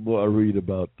more I read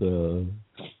about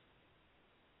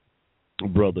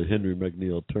Brother Henry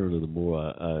McNeil Turner, the more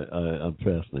I'm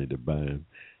fascinated by him.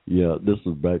 Yeah, this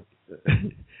was back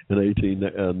in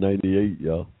 1898,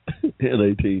 y'all. in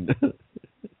 18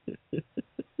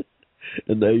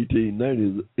 in the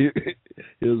 1890s,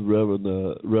 here's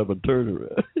Reverend Turner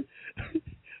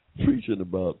preaching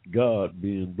about God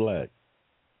being black.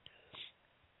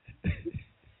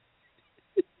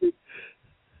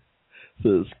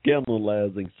 Says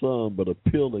scandalizing some, but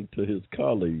appealing to his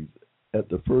colleagues at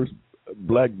the first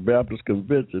Black Baptist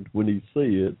Convention when he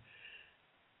said,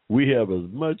 "We have as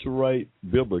much right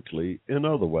biblically and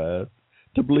otherwise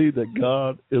to believe that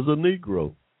God is a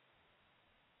Negro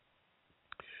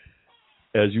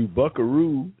as you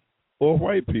buckaroo or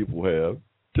white people have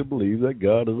to believe that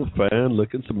God is a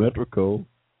fine-looking, symmetrical,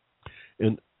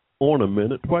 and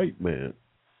ornamented white man.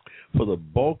 For the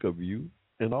bulk of you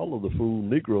and all of the fool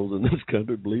Negroes in this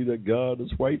country believe that God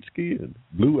is white-skinned,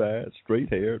 blue-eyed,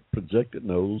 straight-haired, projected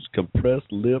nose,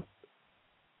 compressed lip,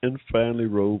 and finely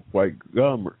robed white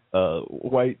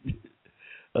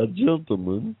a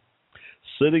gentleman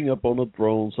sitting up on a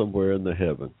throne somewhere in the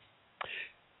heavens.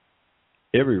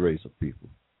 Every race of people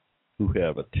who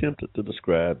have attempted to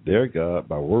describe their God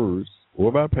by words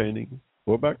or by painting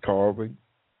or by carving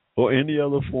or any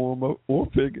other form or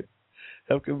figure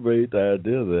have conveyed the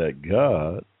idea that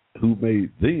God, who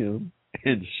made them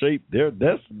and shaped their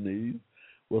destinies,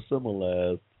 was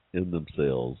symbolized in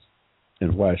themselves.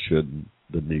 And why shouldn't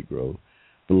the Negro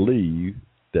believe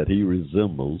that he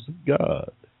resembles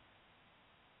God?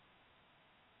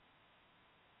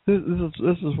 This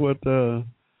is what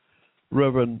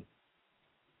Reverend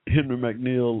Henry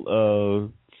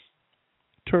McNeil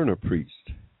Turner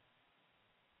preached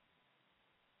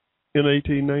in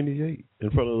 1898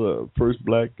 in front of the first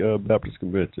Black Baptist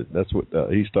Convention. That's what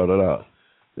he started out,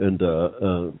 and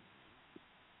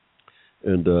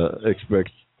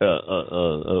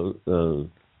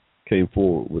came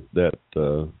forward with that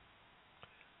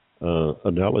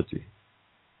analogy.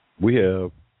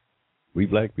 We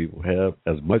black people have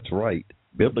as much right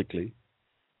biblically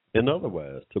and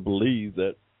otherwise to believe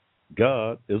that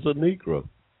God is a Negro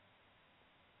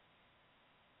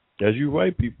as you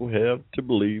white people have to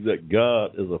believe that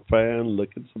God is a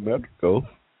fine-looking, symmetrical,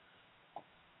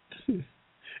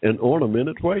 and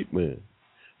ornamented white man.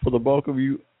 For the bulk of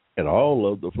you and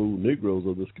all of the fool Negroes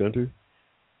of this country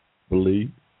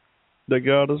believe that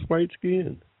God is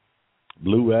white-skinned,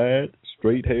 blue-eyed,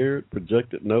 straight-haired,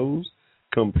 projected nose,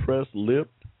 compressed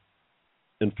lipped,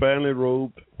 and finely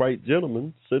robed white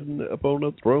gentleman sitting upon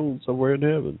a throne somewhere in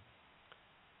heaven.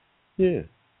 Yeah,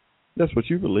 that's what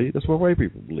you believe. That's what white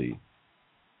people believe.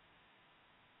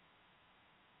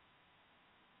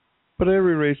 But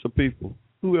every race of people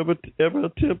who ever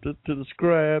attempted to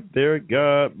describe their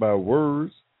God by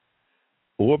words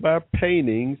or by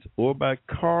paintings or by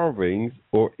carvings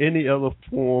or any other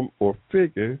form or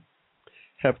figure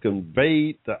have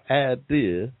conveyed the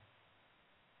idea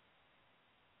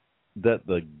that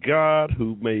the God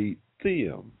who made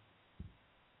them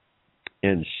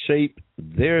and shaped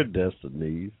their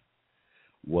destinies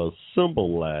was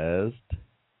symbolized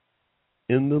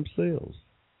in themselves.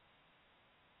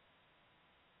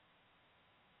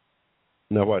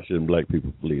 Now, why shouldn't black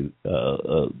people believe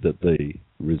that they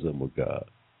resemble God?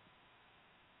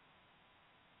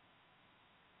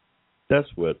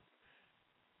 That's what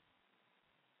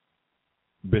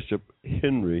Bishop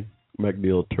Henry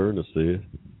McNeil Turner said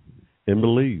and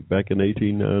believed back in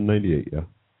 1898. Yeah,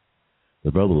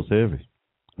 the brother was heavy.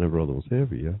 That brother was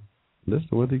heavy. Yeah, listen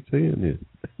to what he's saying here.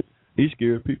 He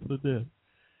scared people to death.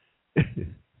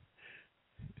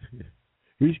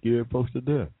 He scared folks to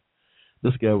death.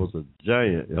 This guy was a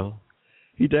giant, y'all.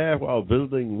 He died while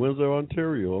visiting Windsor,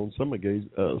 Ontario on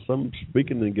some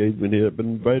speaking engagement he had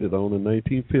been invited on in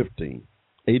 1915.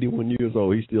 81 years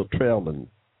old. He's still traveling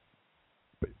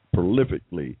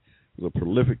prolifically. He was a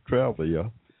prolific traveler,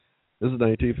 y'all. This is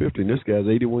 1915. This guy's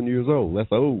 81 years old.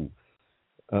 That's old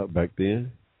back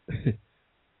then.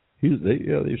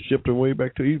 They shipped him way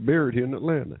back to, he's buried here in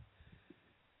Atlanta.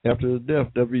 After his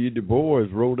death, W. Du Bois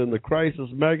wrote in the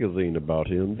Crisis magazine about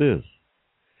him this: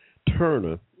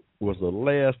 Turner was the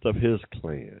last of his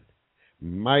clan,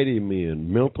 mighty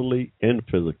men mentally and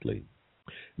physically,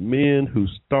 men who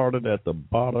started at the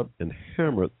bottom and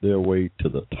hammered their way to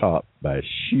the top by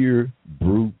sheer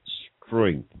brute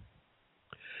strength.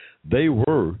 They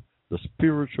were the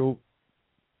spiritual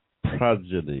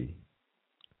progeny.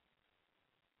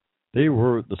 They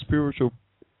were the spiritual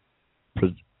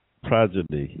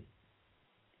progeny.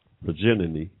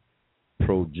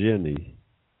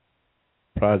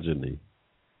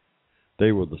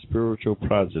 They were the spiritual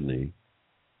progeny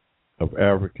of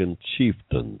African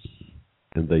chieftains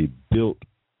and they built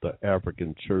the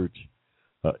African church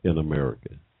in America.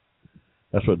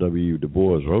 That's what W. Du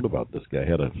Bois wrote about this guy.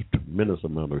 Had a tremendous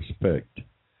amount of respect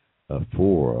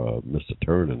for Mr.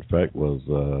 Turner. In fact, was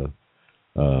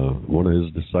one of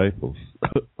his disciples.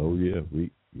 Oh yeah, he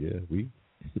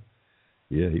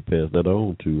passed that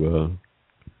on to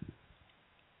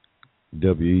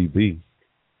W.E.B.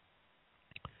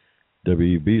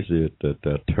 W.E.B. said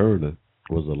that Turner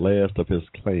was the last of his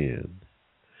clan,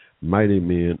 mighty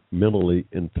men mentally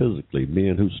and physically,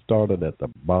 men who started at the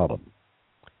bottom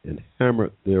and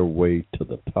hammered their way to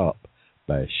the top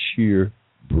by sheer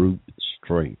brute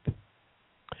strength.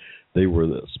 They were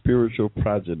the spiritual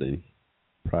progeny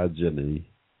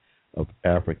of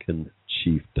African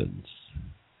chieftains,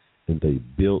 and they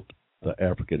built the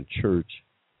African church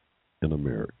in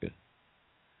America.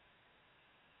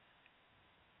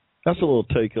 That's a little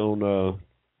take on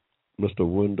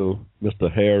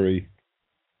Mr. Harry.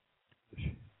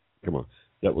 Come on,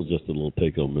 that was just a little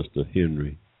take on Mr.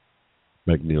 Henry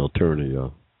McNeil Turner,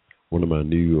 y'all. One of my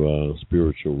new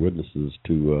spiritual witnesses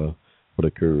to what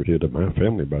occurred here to my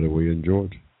family, by the way, in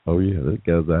Georgia. Oh yeah, that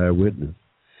guy's an eyewitness.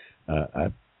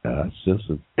 I sense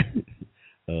him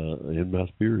in my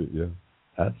spirit, yeah.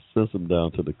 I sense him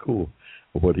down to the core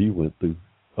of what he went through.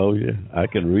 Oh yeah, I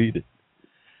can read it.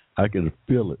 I can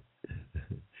feel it.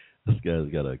 This guy's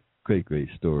got a great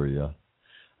story, y'all.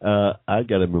 I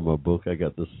got him in my book. I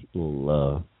got this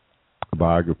little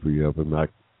biography of him. I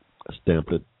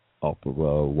stamped it off of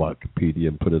Wikipedia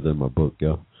and put it in my book,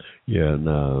 y'all. Yeah,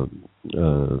 and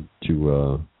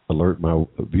to alert my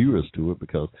viewers to it,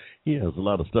 because he has a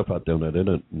lot of stuff out there on that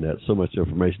internet. So much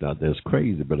information out there, it's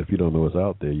crazy. But if you don't know what's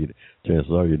out there,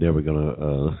 chances are you're never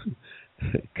gonna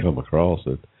come across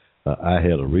it. I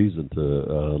had a reason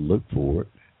to look for it.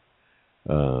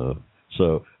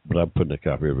 But I'm putting a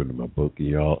copy of it in my book,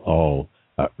 and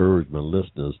I urge my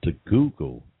listeners to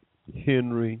Google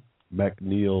Henry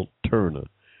McNeil Turner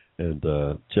and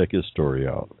check his story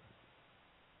out.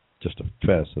 Just a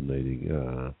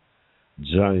fascinating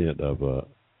giant of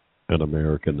an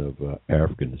American of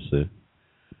African descent.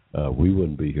 We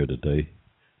wouldn't be here today,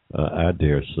 I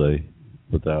dare say,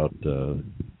 without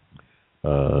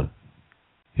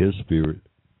his spirit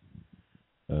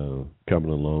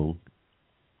coming along.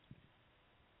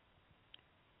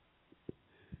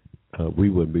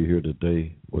 We wouldn't be here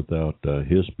today without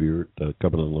his spirit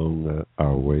coming along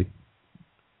our way.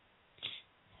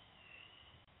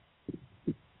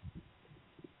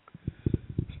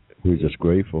 We're just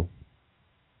grateful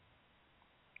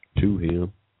to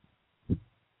him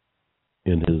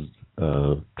and his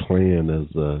clan, as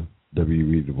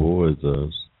W.E. Du Bois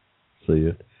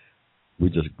said. We're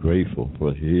just grateful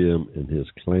for him and his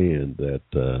clan that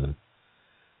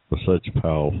were such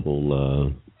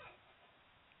powerful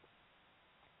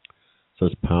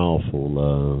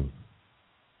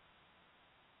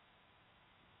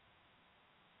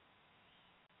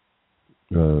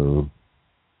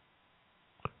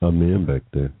men back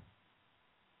there.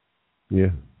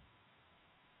 Yeah.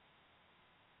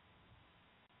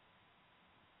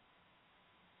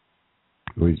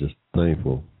 We're just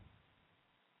thankful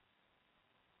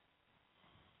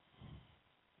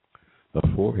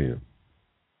for him.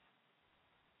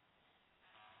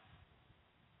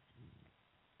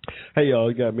 Hey,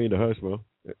 y'all, you got me to Hushmo.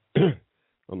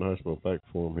 On the Hushmo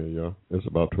platform here, y'all. It's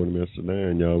about 20 minutes to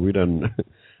 9, y'all. We can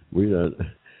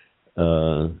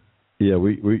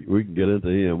get into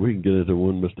him. We can get into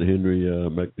one Mr. Henry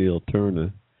McNeil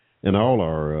Turner and all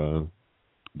our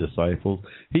disciples.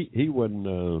 He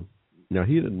wasn't, now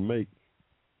he didn't make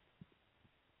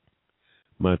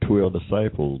my 12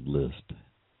 disciples list.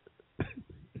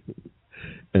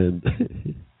 And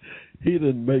he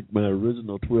didn't make my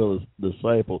original 12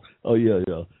 disciples. Oh, yeah.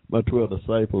 My 12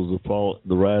 disciples,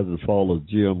 The Rise and Fall of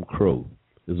Jim Crow,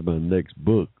 is my next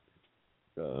book.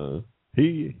 Mr.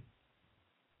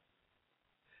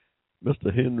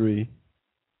 Henry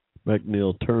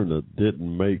McNeil Turner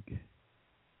didn't make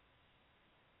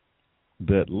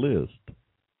that list.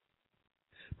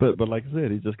 But like I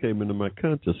said, he just came into my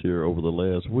conscious here over the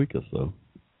last week or so,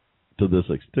 to this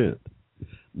extent.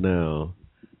 Now,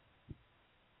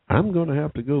 I'm going to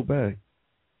have to go back.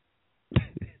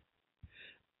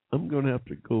 I'm going to have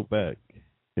to go back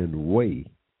and weigh.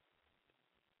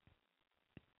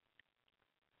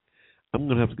 I'm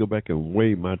going to have to go back and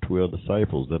weigh my 12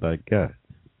 disciples that I got.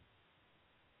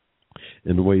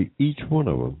 And weigh each one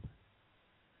of them.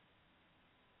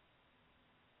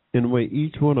 And weigh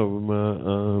each one of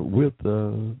them with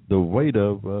the weight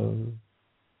of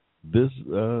this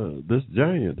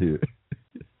giant here.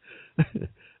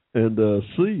 And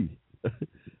see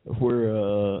where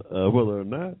whether or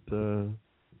not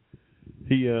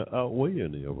he outweigh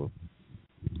any of them,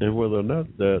 and whether or not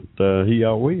that he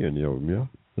outweigh any of them. Yeah,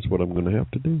 that's what I'm going to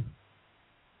have to do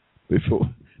before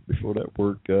that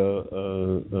work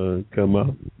come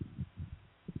out,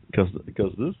 because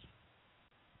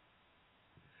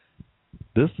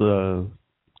this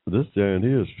giant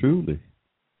here is truly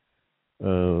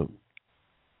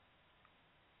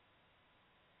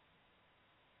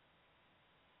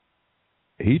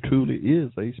he truly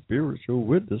is a spiritual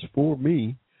witness for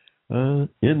me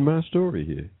in my story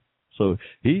here. So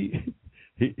he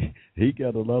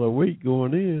got a lot of weight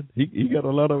going in. He got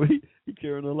a lot of he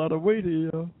carrying a lot of weight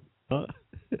here, y'all.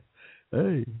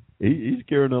 Hey, he's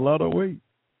carrying a lot of weight.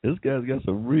 This guy's got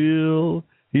some real.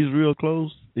 He's real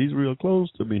close. He's real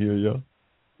close to me here, y'all.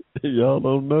 Y'all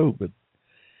don't know, but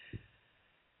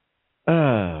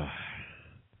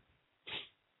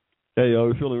hey, y'all,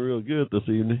 we feeling real good this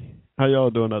evening. How y'all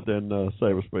doing out there in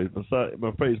cyberspace?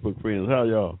 My Facebook friends, how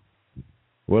y'all?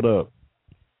 What up?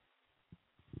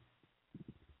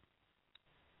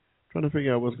 Trying to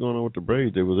figure out what's going on with the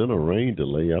Braves. They was in a rain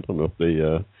delay. I don't know if they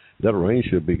that rain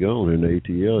should be gone in the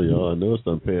ATL, y'all. I know it's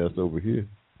done passed over here.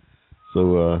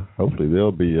 So hopefully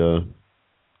they'll be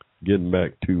getting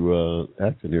back to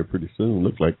action here pretty soon.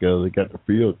 Looks like they got the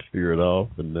field cleared off,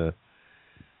 and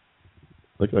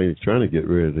look like he's trying to get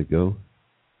ready to go.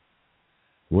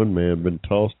 One man been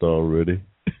tossed already.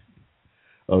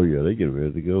 Oh yeah, they getting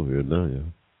ready to go here now, yeah.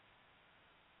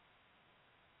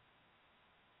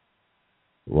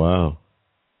 Wow.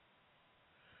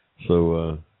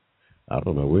 So I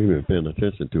don't know. We ain't been paying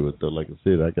attention to it though. Like I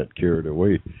said, I got carried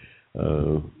away.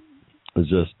 It's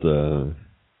just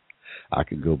I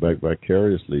could go back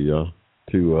vicariously, y'all,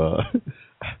 to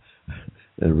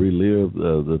and relive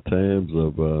the times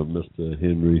of Mr.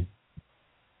 Henry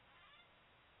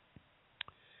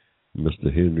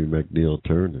McNeil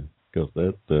Turner, because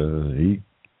that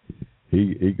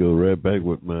he go right back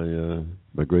with my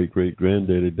great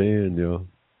granddaddy Dan, y'all.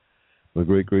 My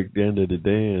great granddaddy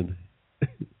Dan,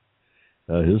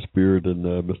 his spirit and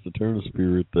Mr. Turner's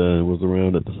spirit was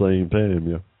around at the same time,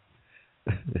 y'all.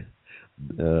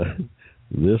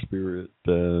 Their spirit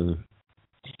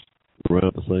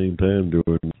around the same time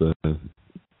during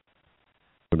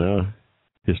our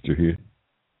history here.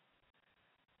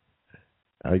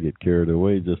 I get carried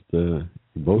away, just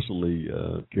emotionally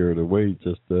carried away,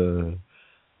 just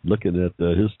looking at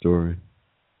his story.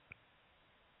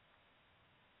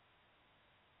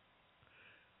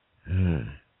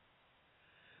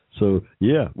 So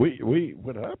yeah, we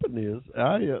what happened is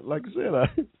I like I said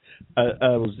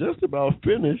I was just about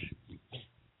finished.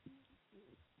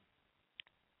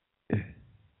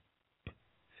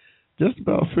 Just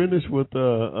about finished with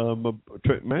my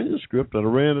manuscript, and I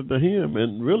ran it to him,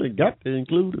 and really got to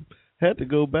include him. Had to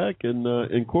go back and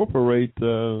incorporate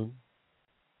his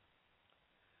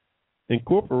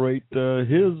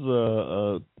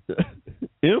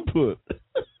input.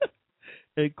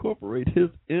 Incorporate his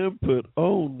input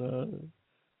on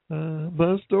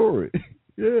my story.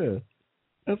 Yeah,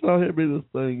 that's how heavy this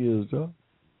thing is, y'all.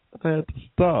 I had to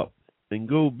stop and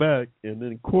go back and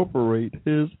incorporate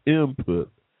his input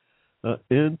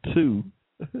into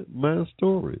my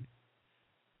story.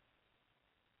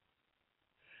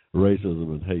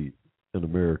 Racism and Hate, an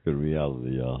American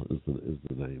Reality, y'all, is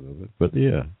the name of it. But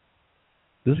yeah,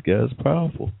 this guy's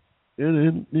powerful.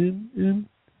 And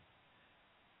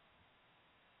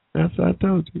as I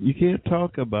told you, you can't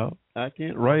I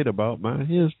can't write about my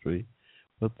history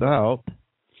without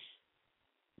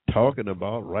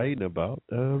writing about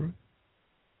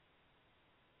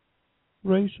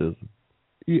racism.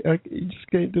 You just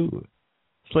can't do it.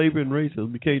 Slavery and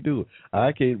racism, you can't do it.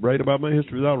 I can't write about my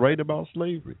history without writing about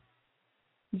slavery.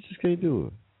 You just can't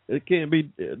do it. It can't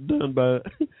be done by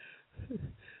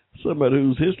somebody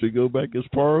whose history go back as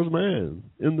far as mine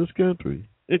in this country.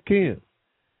 It can't.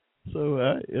 So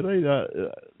it ain't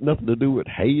nothing to do with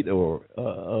hate or,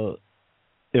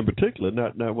 in particular,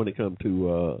 not when it comes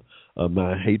to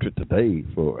my hatred today.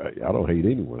 I don't hate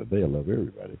anyone today. I love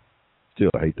everybody.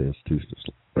 Still, I hate the institution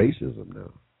of racism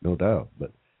now, no doubt.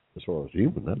 But as far as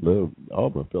human, I love all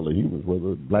my fellow humans,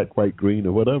 whether black, white, green,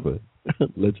 or whatever.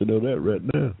 Let you know that right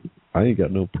now. I ain't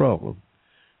got no problem.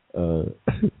 I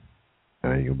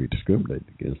ain't gonna be discriminated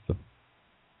against them.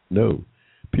 No,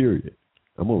 period.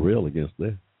 I'm gonna rail against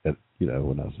that.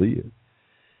 When I see it,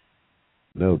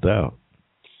 no doubt.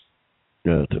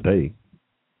 Today,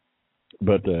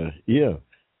 but yeah,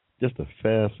 just a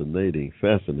fascinating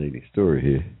story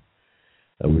here.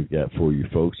 We've got for you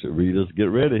folks that read us. Get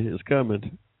ready, it's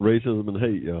coming. Racism and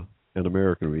Hate, y'all, and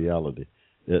American Reality.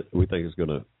 We think it's going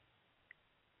to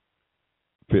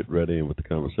fit right in with the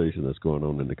conversation that's going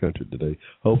on in the country today.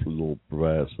 Hopefully, it'll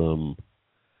provide some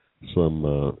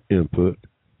input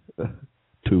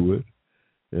to it,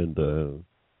 and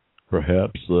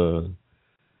perhaps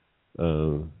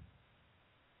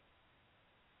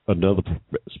another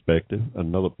perspective.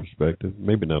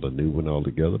 Maybe not a new one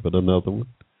altogether, but another one.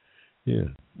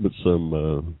 Yeah, with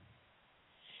some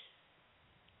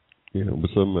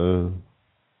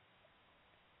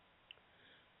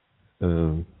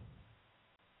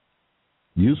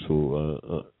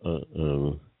useful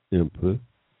input.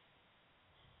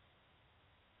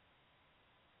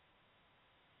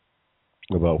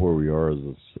 About where we are as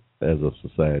a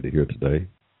society here today.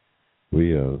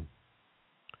 We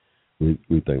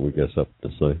think we got something to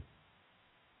say.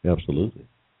 Absolutely,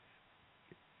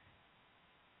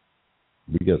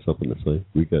 we got something to say.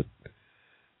 We got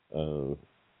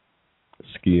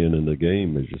skin in the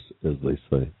game, as they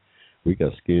say. We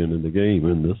got skin in the game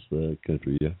in this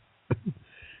country. Yeah,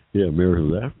 yeah.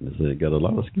 Americans and Africans they got a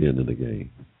lot of skin in the game.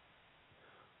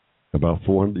 About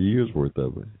 400 years worth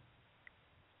of it.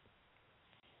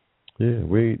 Yeah,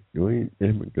 we ain't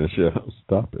immigrants.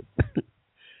 Stop it.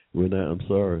 We're not. I'm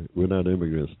sorry. We're not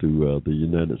immigrants to the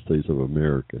United States of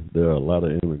America. There are a lot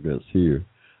of immigrants here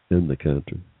in the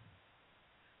country.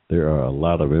 There are a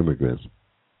lot of immigrants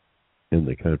in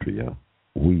the country, y'all.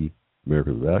 We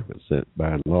Americans and Africans, by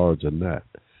and large, are not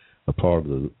a part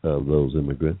of those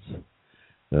immigrants.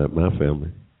 My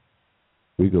family,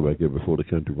 we go back here before the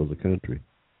country was a country.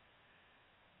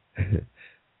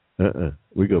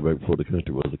 We go back before the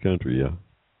country was a country, yeah.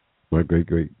 My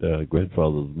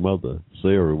great-great-grandfather's mother,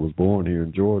 Sarah, was born here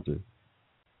in Georgia,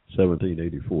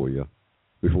 1784, yeah,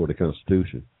 before the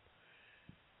Constitution.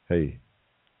 Hey,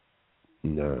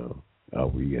 no, are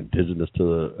we indigenous to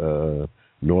the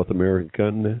North American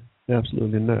continent?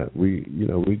 Absolutely not.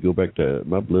 We go back to,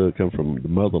 my blood comes from the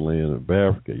motherland of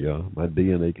Africa, yeah. My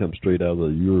DNA comes straight out of the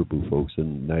Yoruba folks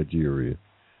in Nigeria.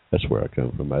 That's where I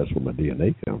come from. That's where my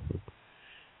DNA comes from.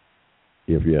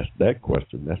 If you ask that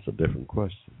question, that's a different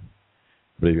question.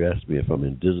 But if you ask me if I'm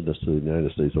indigenous to the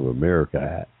United States of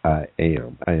America, I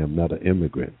am. I am not an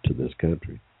immigrant to this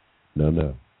country.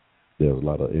 No. There was a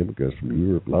lot of immigrants from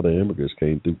Europe. A lot of immigrants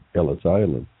came through Ellis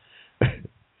Island.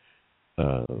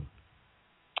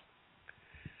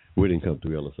 We didn't come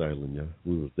through Ellis Island, yeah.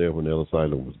 We was there when Ellis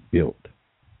Island was built.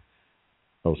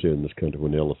 I was here in this country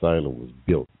when Ellis Island was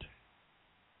built.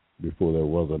 Before there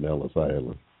was an Ellis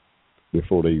Island.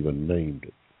 Before they even named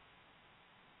it.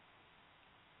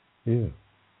 Yeah.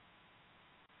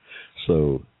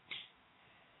 So,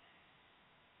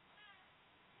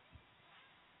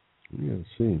 yeah,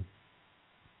 see.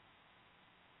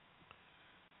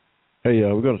 Hey,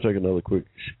 we're going to take another quick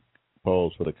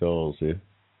pause for the calls here.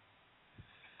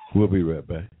 We'll be right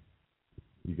back.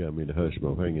 You got me in the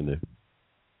Hushmo. Hang in there.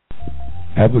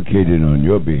 Advocating on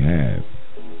your behalf,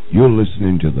 you're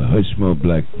listening to the Hushmo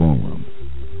Black Forum.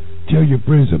 Tell your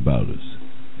friends about us.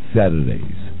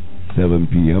 Saturdays, 7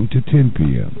 p.m. to 10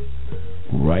 p.m.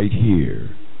 right here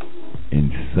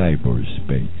in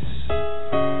cyberspace.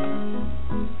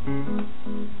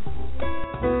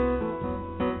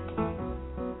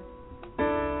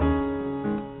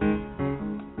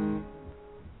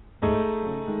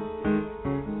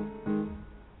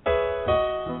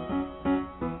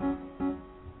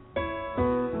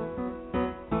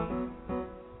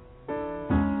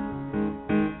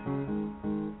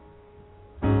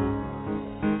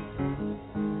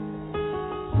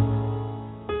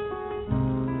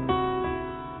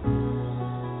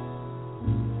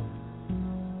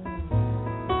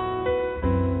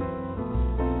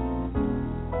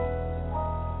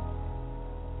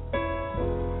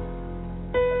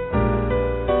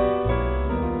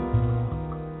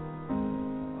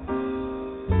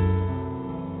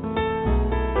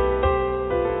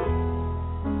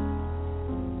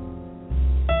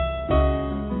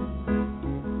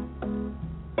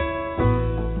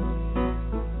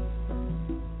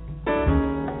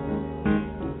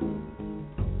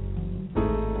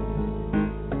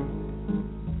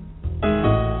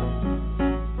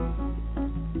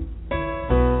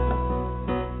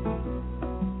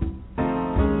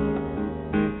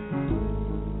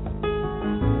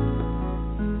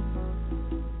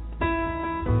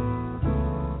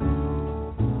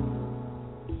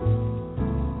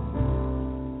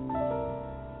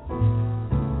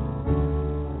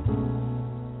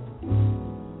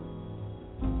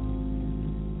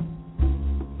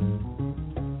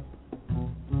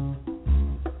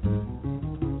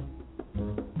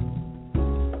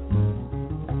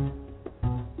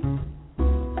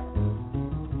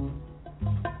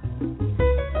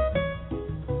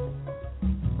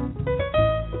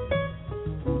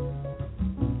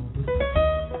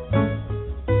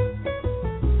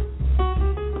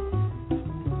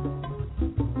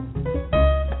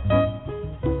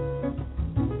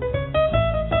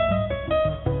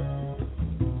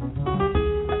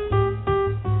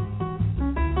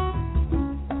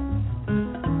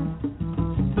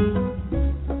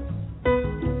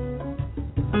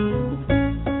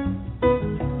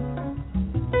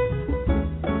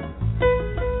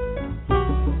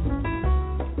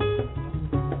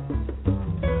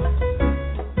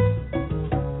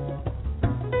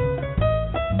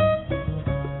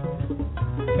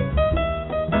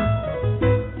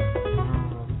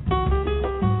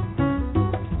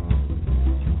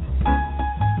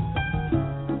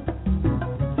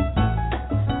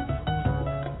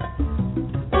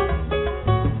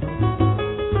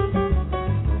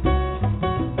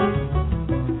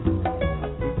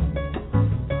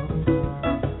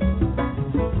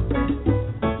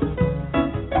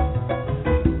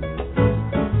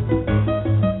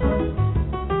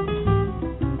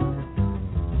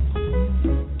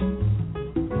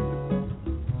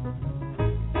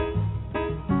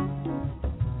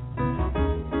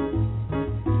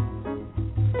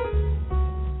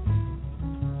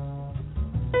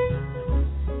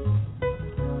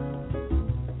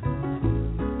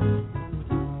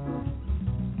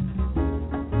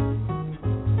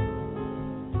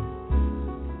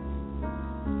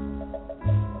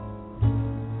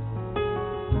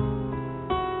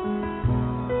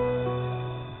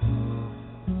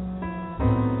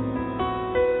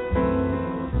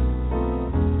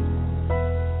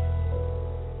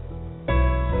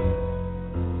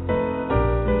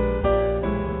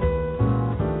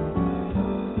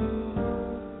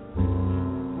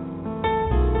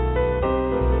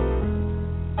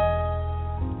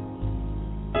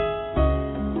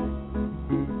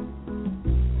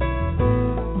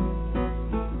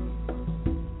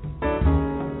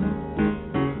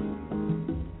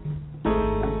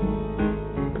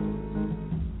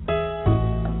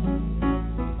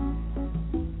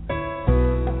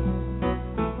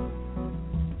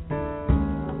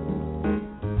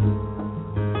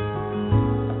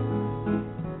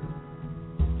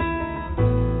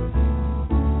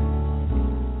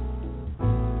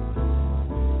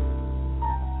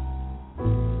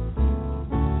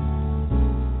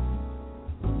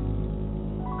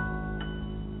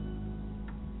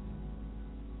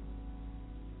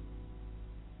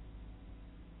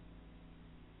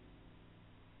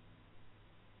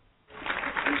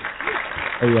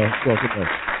 Hey, welcome back.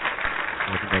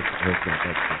 Welcome back to the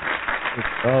It's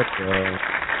about,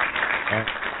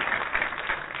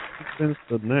 it's finished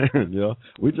the 9, y'all.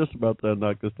 We just about to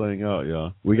knock this thing out,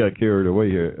 y'all. We got carried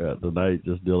away here tonight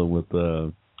just dealing with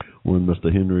one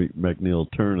Mr. Henry McNeil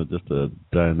Turner, just a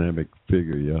dynamic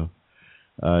figure, y'all.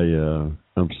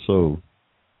 I'm so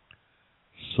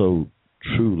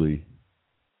truly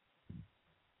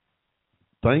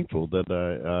thankful that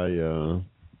I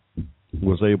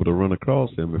was able to run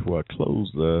across him before I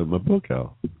closed my book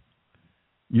out.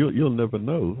 You'll never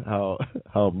know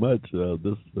how much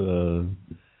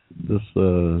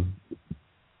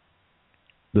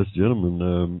this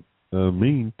gentleman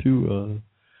mean to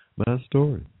my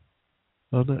story.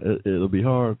 It'll be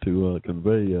hard to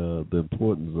convey the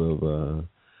importance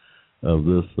of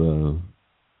this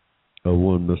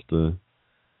one Mr.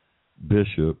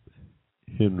 Bishop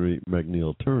Henry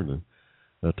McNeil Turner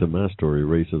to my story,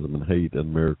 Racism and Hate and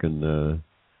American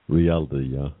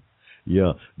Reality.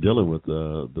 Yeah, dealing with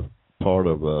the part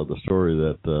of the story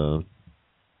that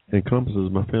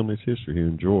encompasses my family's history here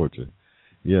in Georgia.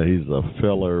 Yeah, he's a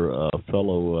fellow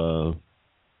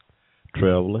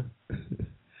traveler,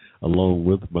 along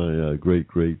with my great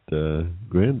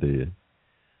granddad,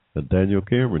 Daniel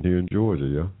Cameron here in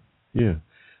Georgia. Yeah.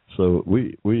 So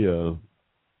we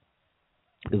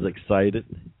is excited.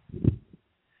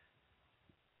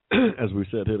 As we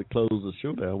said here to close the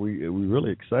show down, we're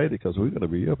really excited because we're going to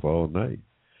be up all night.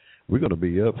 We're going to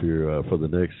be up here for the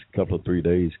next couple of 3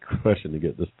 days, crushing to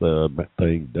get this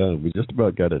thing done. We just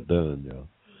about got it done, y'all,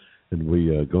 and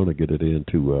we are going to get it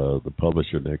into the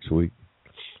publisher next week.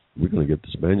 We're going to get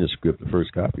this manuscript, the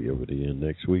first copy of it, in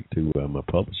next week to my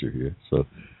publisher here. So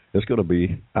it's going to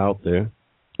be out there.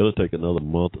 It'll take another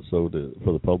month or so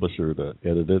for the publisher to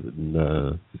edit it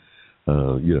and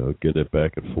get it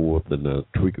back and forth and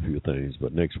tweak a few things.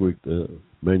 But next week the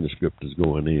manuscript is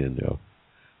going in, y'all.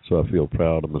 So I feel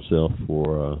proud of myself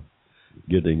for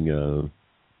getting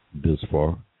this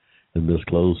far and this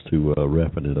close to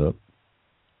wrapping it up.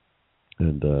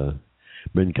 And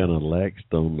been kind of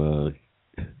laxed on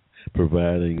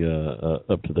providing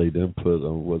up-to-date input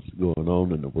on what's going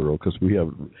on in the world, because we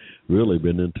haven't really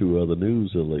been into other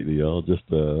news lately, y'all. Just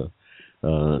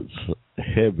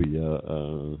heavy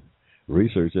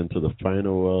research into the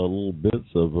final little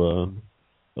bits of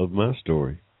my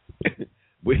story.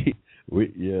 We'll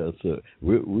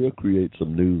create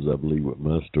some news, I believe, with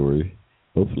my story.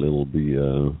 Hopefully, it'll be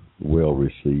well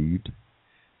received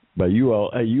by you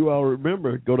all. Hey, you all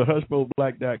remember, go to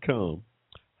HushmoBlack.com.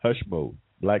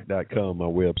 HushmoBlack.com, my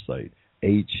website.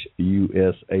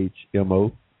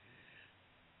 HushmoBlack.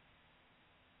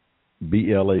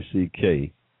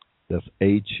 That's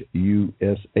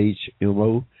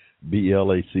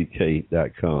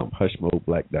HushmoBlack.com.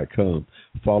 HushmoBlack.com.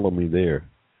 Follow me there.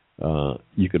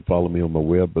 You can follow me on my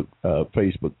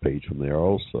Facebook page from there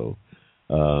also.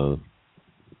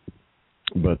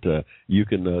 But you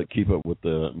can keep up with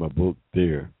my book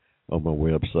there on my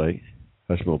website,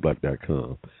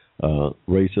 HushmoBlack.com.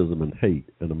 Racism and Hate,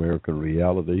 an American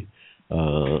Reality.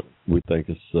 We think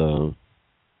it's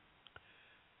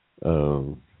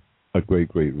a great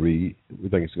read. We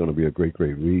think it's going to be a great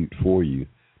read for you.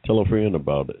 Tell a friend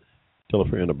about it. Tell a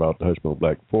friend about the Hushmo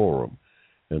Black Forum,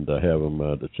 and have them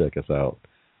to check us out.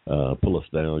 Pull us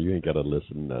down. You ain't got to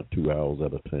listen 2 hours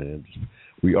at a time.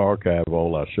 We archive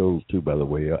all our shows, too, by the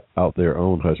way, out there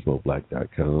on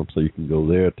HushmoBlack.com, so you can go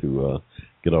there to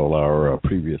get all our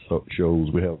previous shows.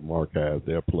 We have them archived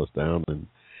there. Pull us down and,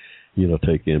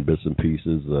 take in bits and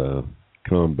pieces,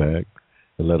 come back,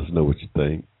 and let us know what you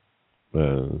think.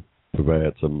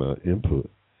 Provide some input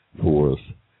for us.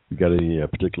 If you got any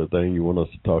particular thing you want us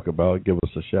to talk about, give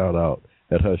us a shout out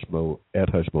at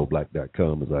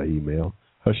HushmoBlack.com is our email.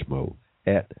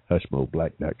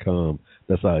 Hushmo@HushmoBlack.com.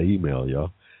 That's our email,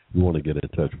 y'all. You want to get in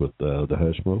touch with the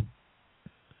Hushmo.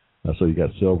 So you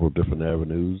got several different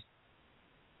avenues.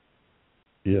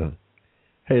 Yeah.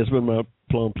 Hey, it's been my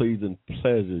plum pleasing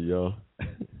pleasure, y'all,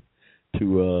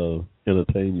 to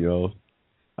entertain y'all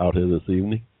out here this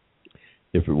evening.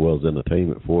 If it was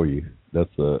entertainment for you,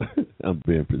 that's I'm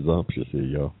being presumptuous here,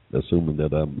 y'all, assuming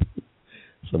that I'm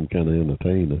some kind of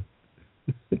entertainer.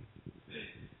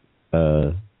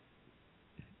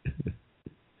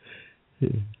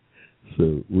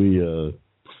 So we,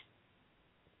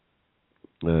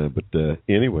 but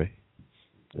anyway,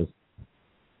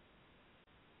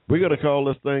 we're gonna call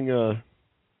this thing a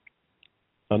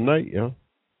night, y'all.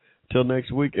 Till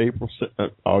next week,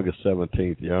 August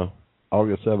 17th, y'all.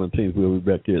 August 17th, we'll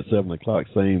be back here at 7 o'clock,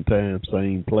 same time,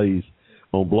 same place,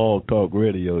 on Blog Talk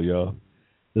Radio, y'all.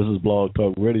 This is Blog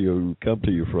Talk Radio. We come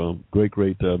to you from great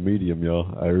medium,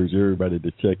 y'all. I urge everybody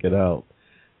to check it out.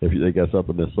 If they got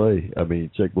something to say,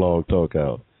 check Blog Talk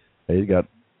out. Hey, you got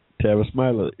Tavis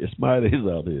Smiley's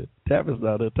out here. Tavis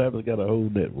out there. Tavis got a whole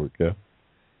network, yeah.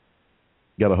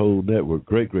 Got a whole network.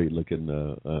 Great looking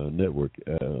network.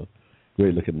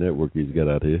 Great looking network he's got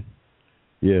out here.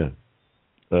 Yeah.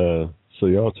 So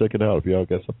y'all check it out. If y'all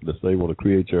got something to say, want to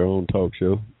create your own talk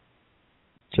show,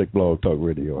 check Blog Talk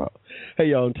Radio out. Hey,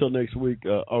 y'all, until next week,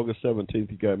 August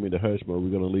 17th, you got me to Hushmo. We're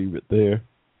going to leave it there.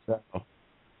 Ciao.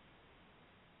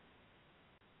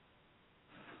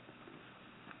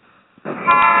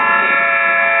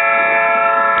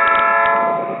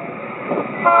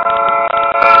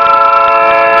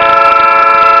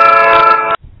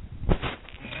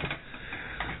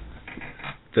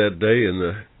 That day in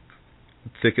the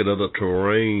thicket of the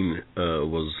terrain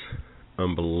was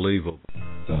unbelievable.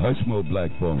 The Hushmo Black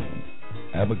Forum,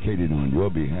 advocated on your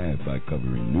behalf by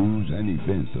covering news and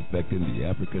events affecting the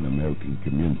African American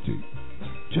community.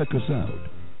 Check us out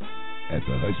at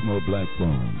the Hushmo Black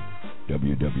Forum,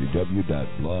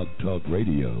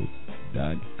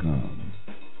 www.blogtalkradio.com.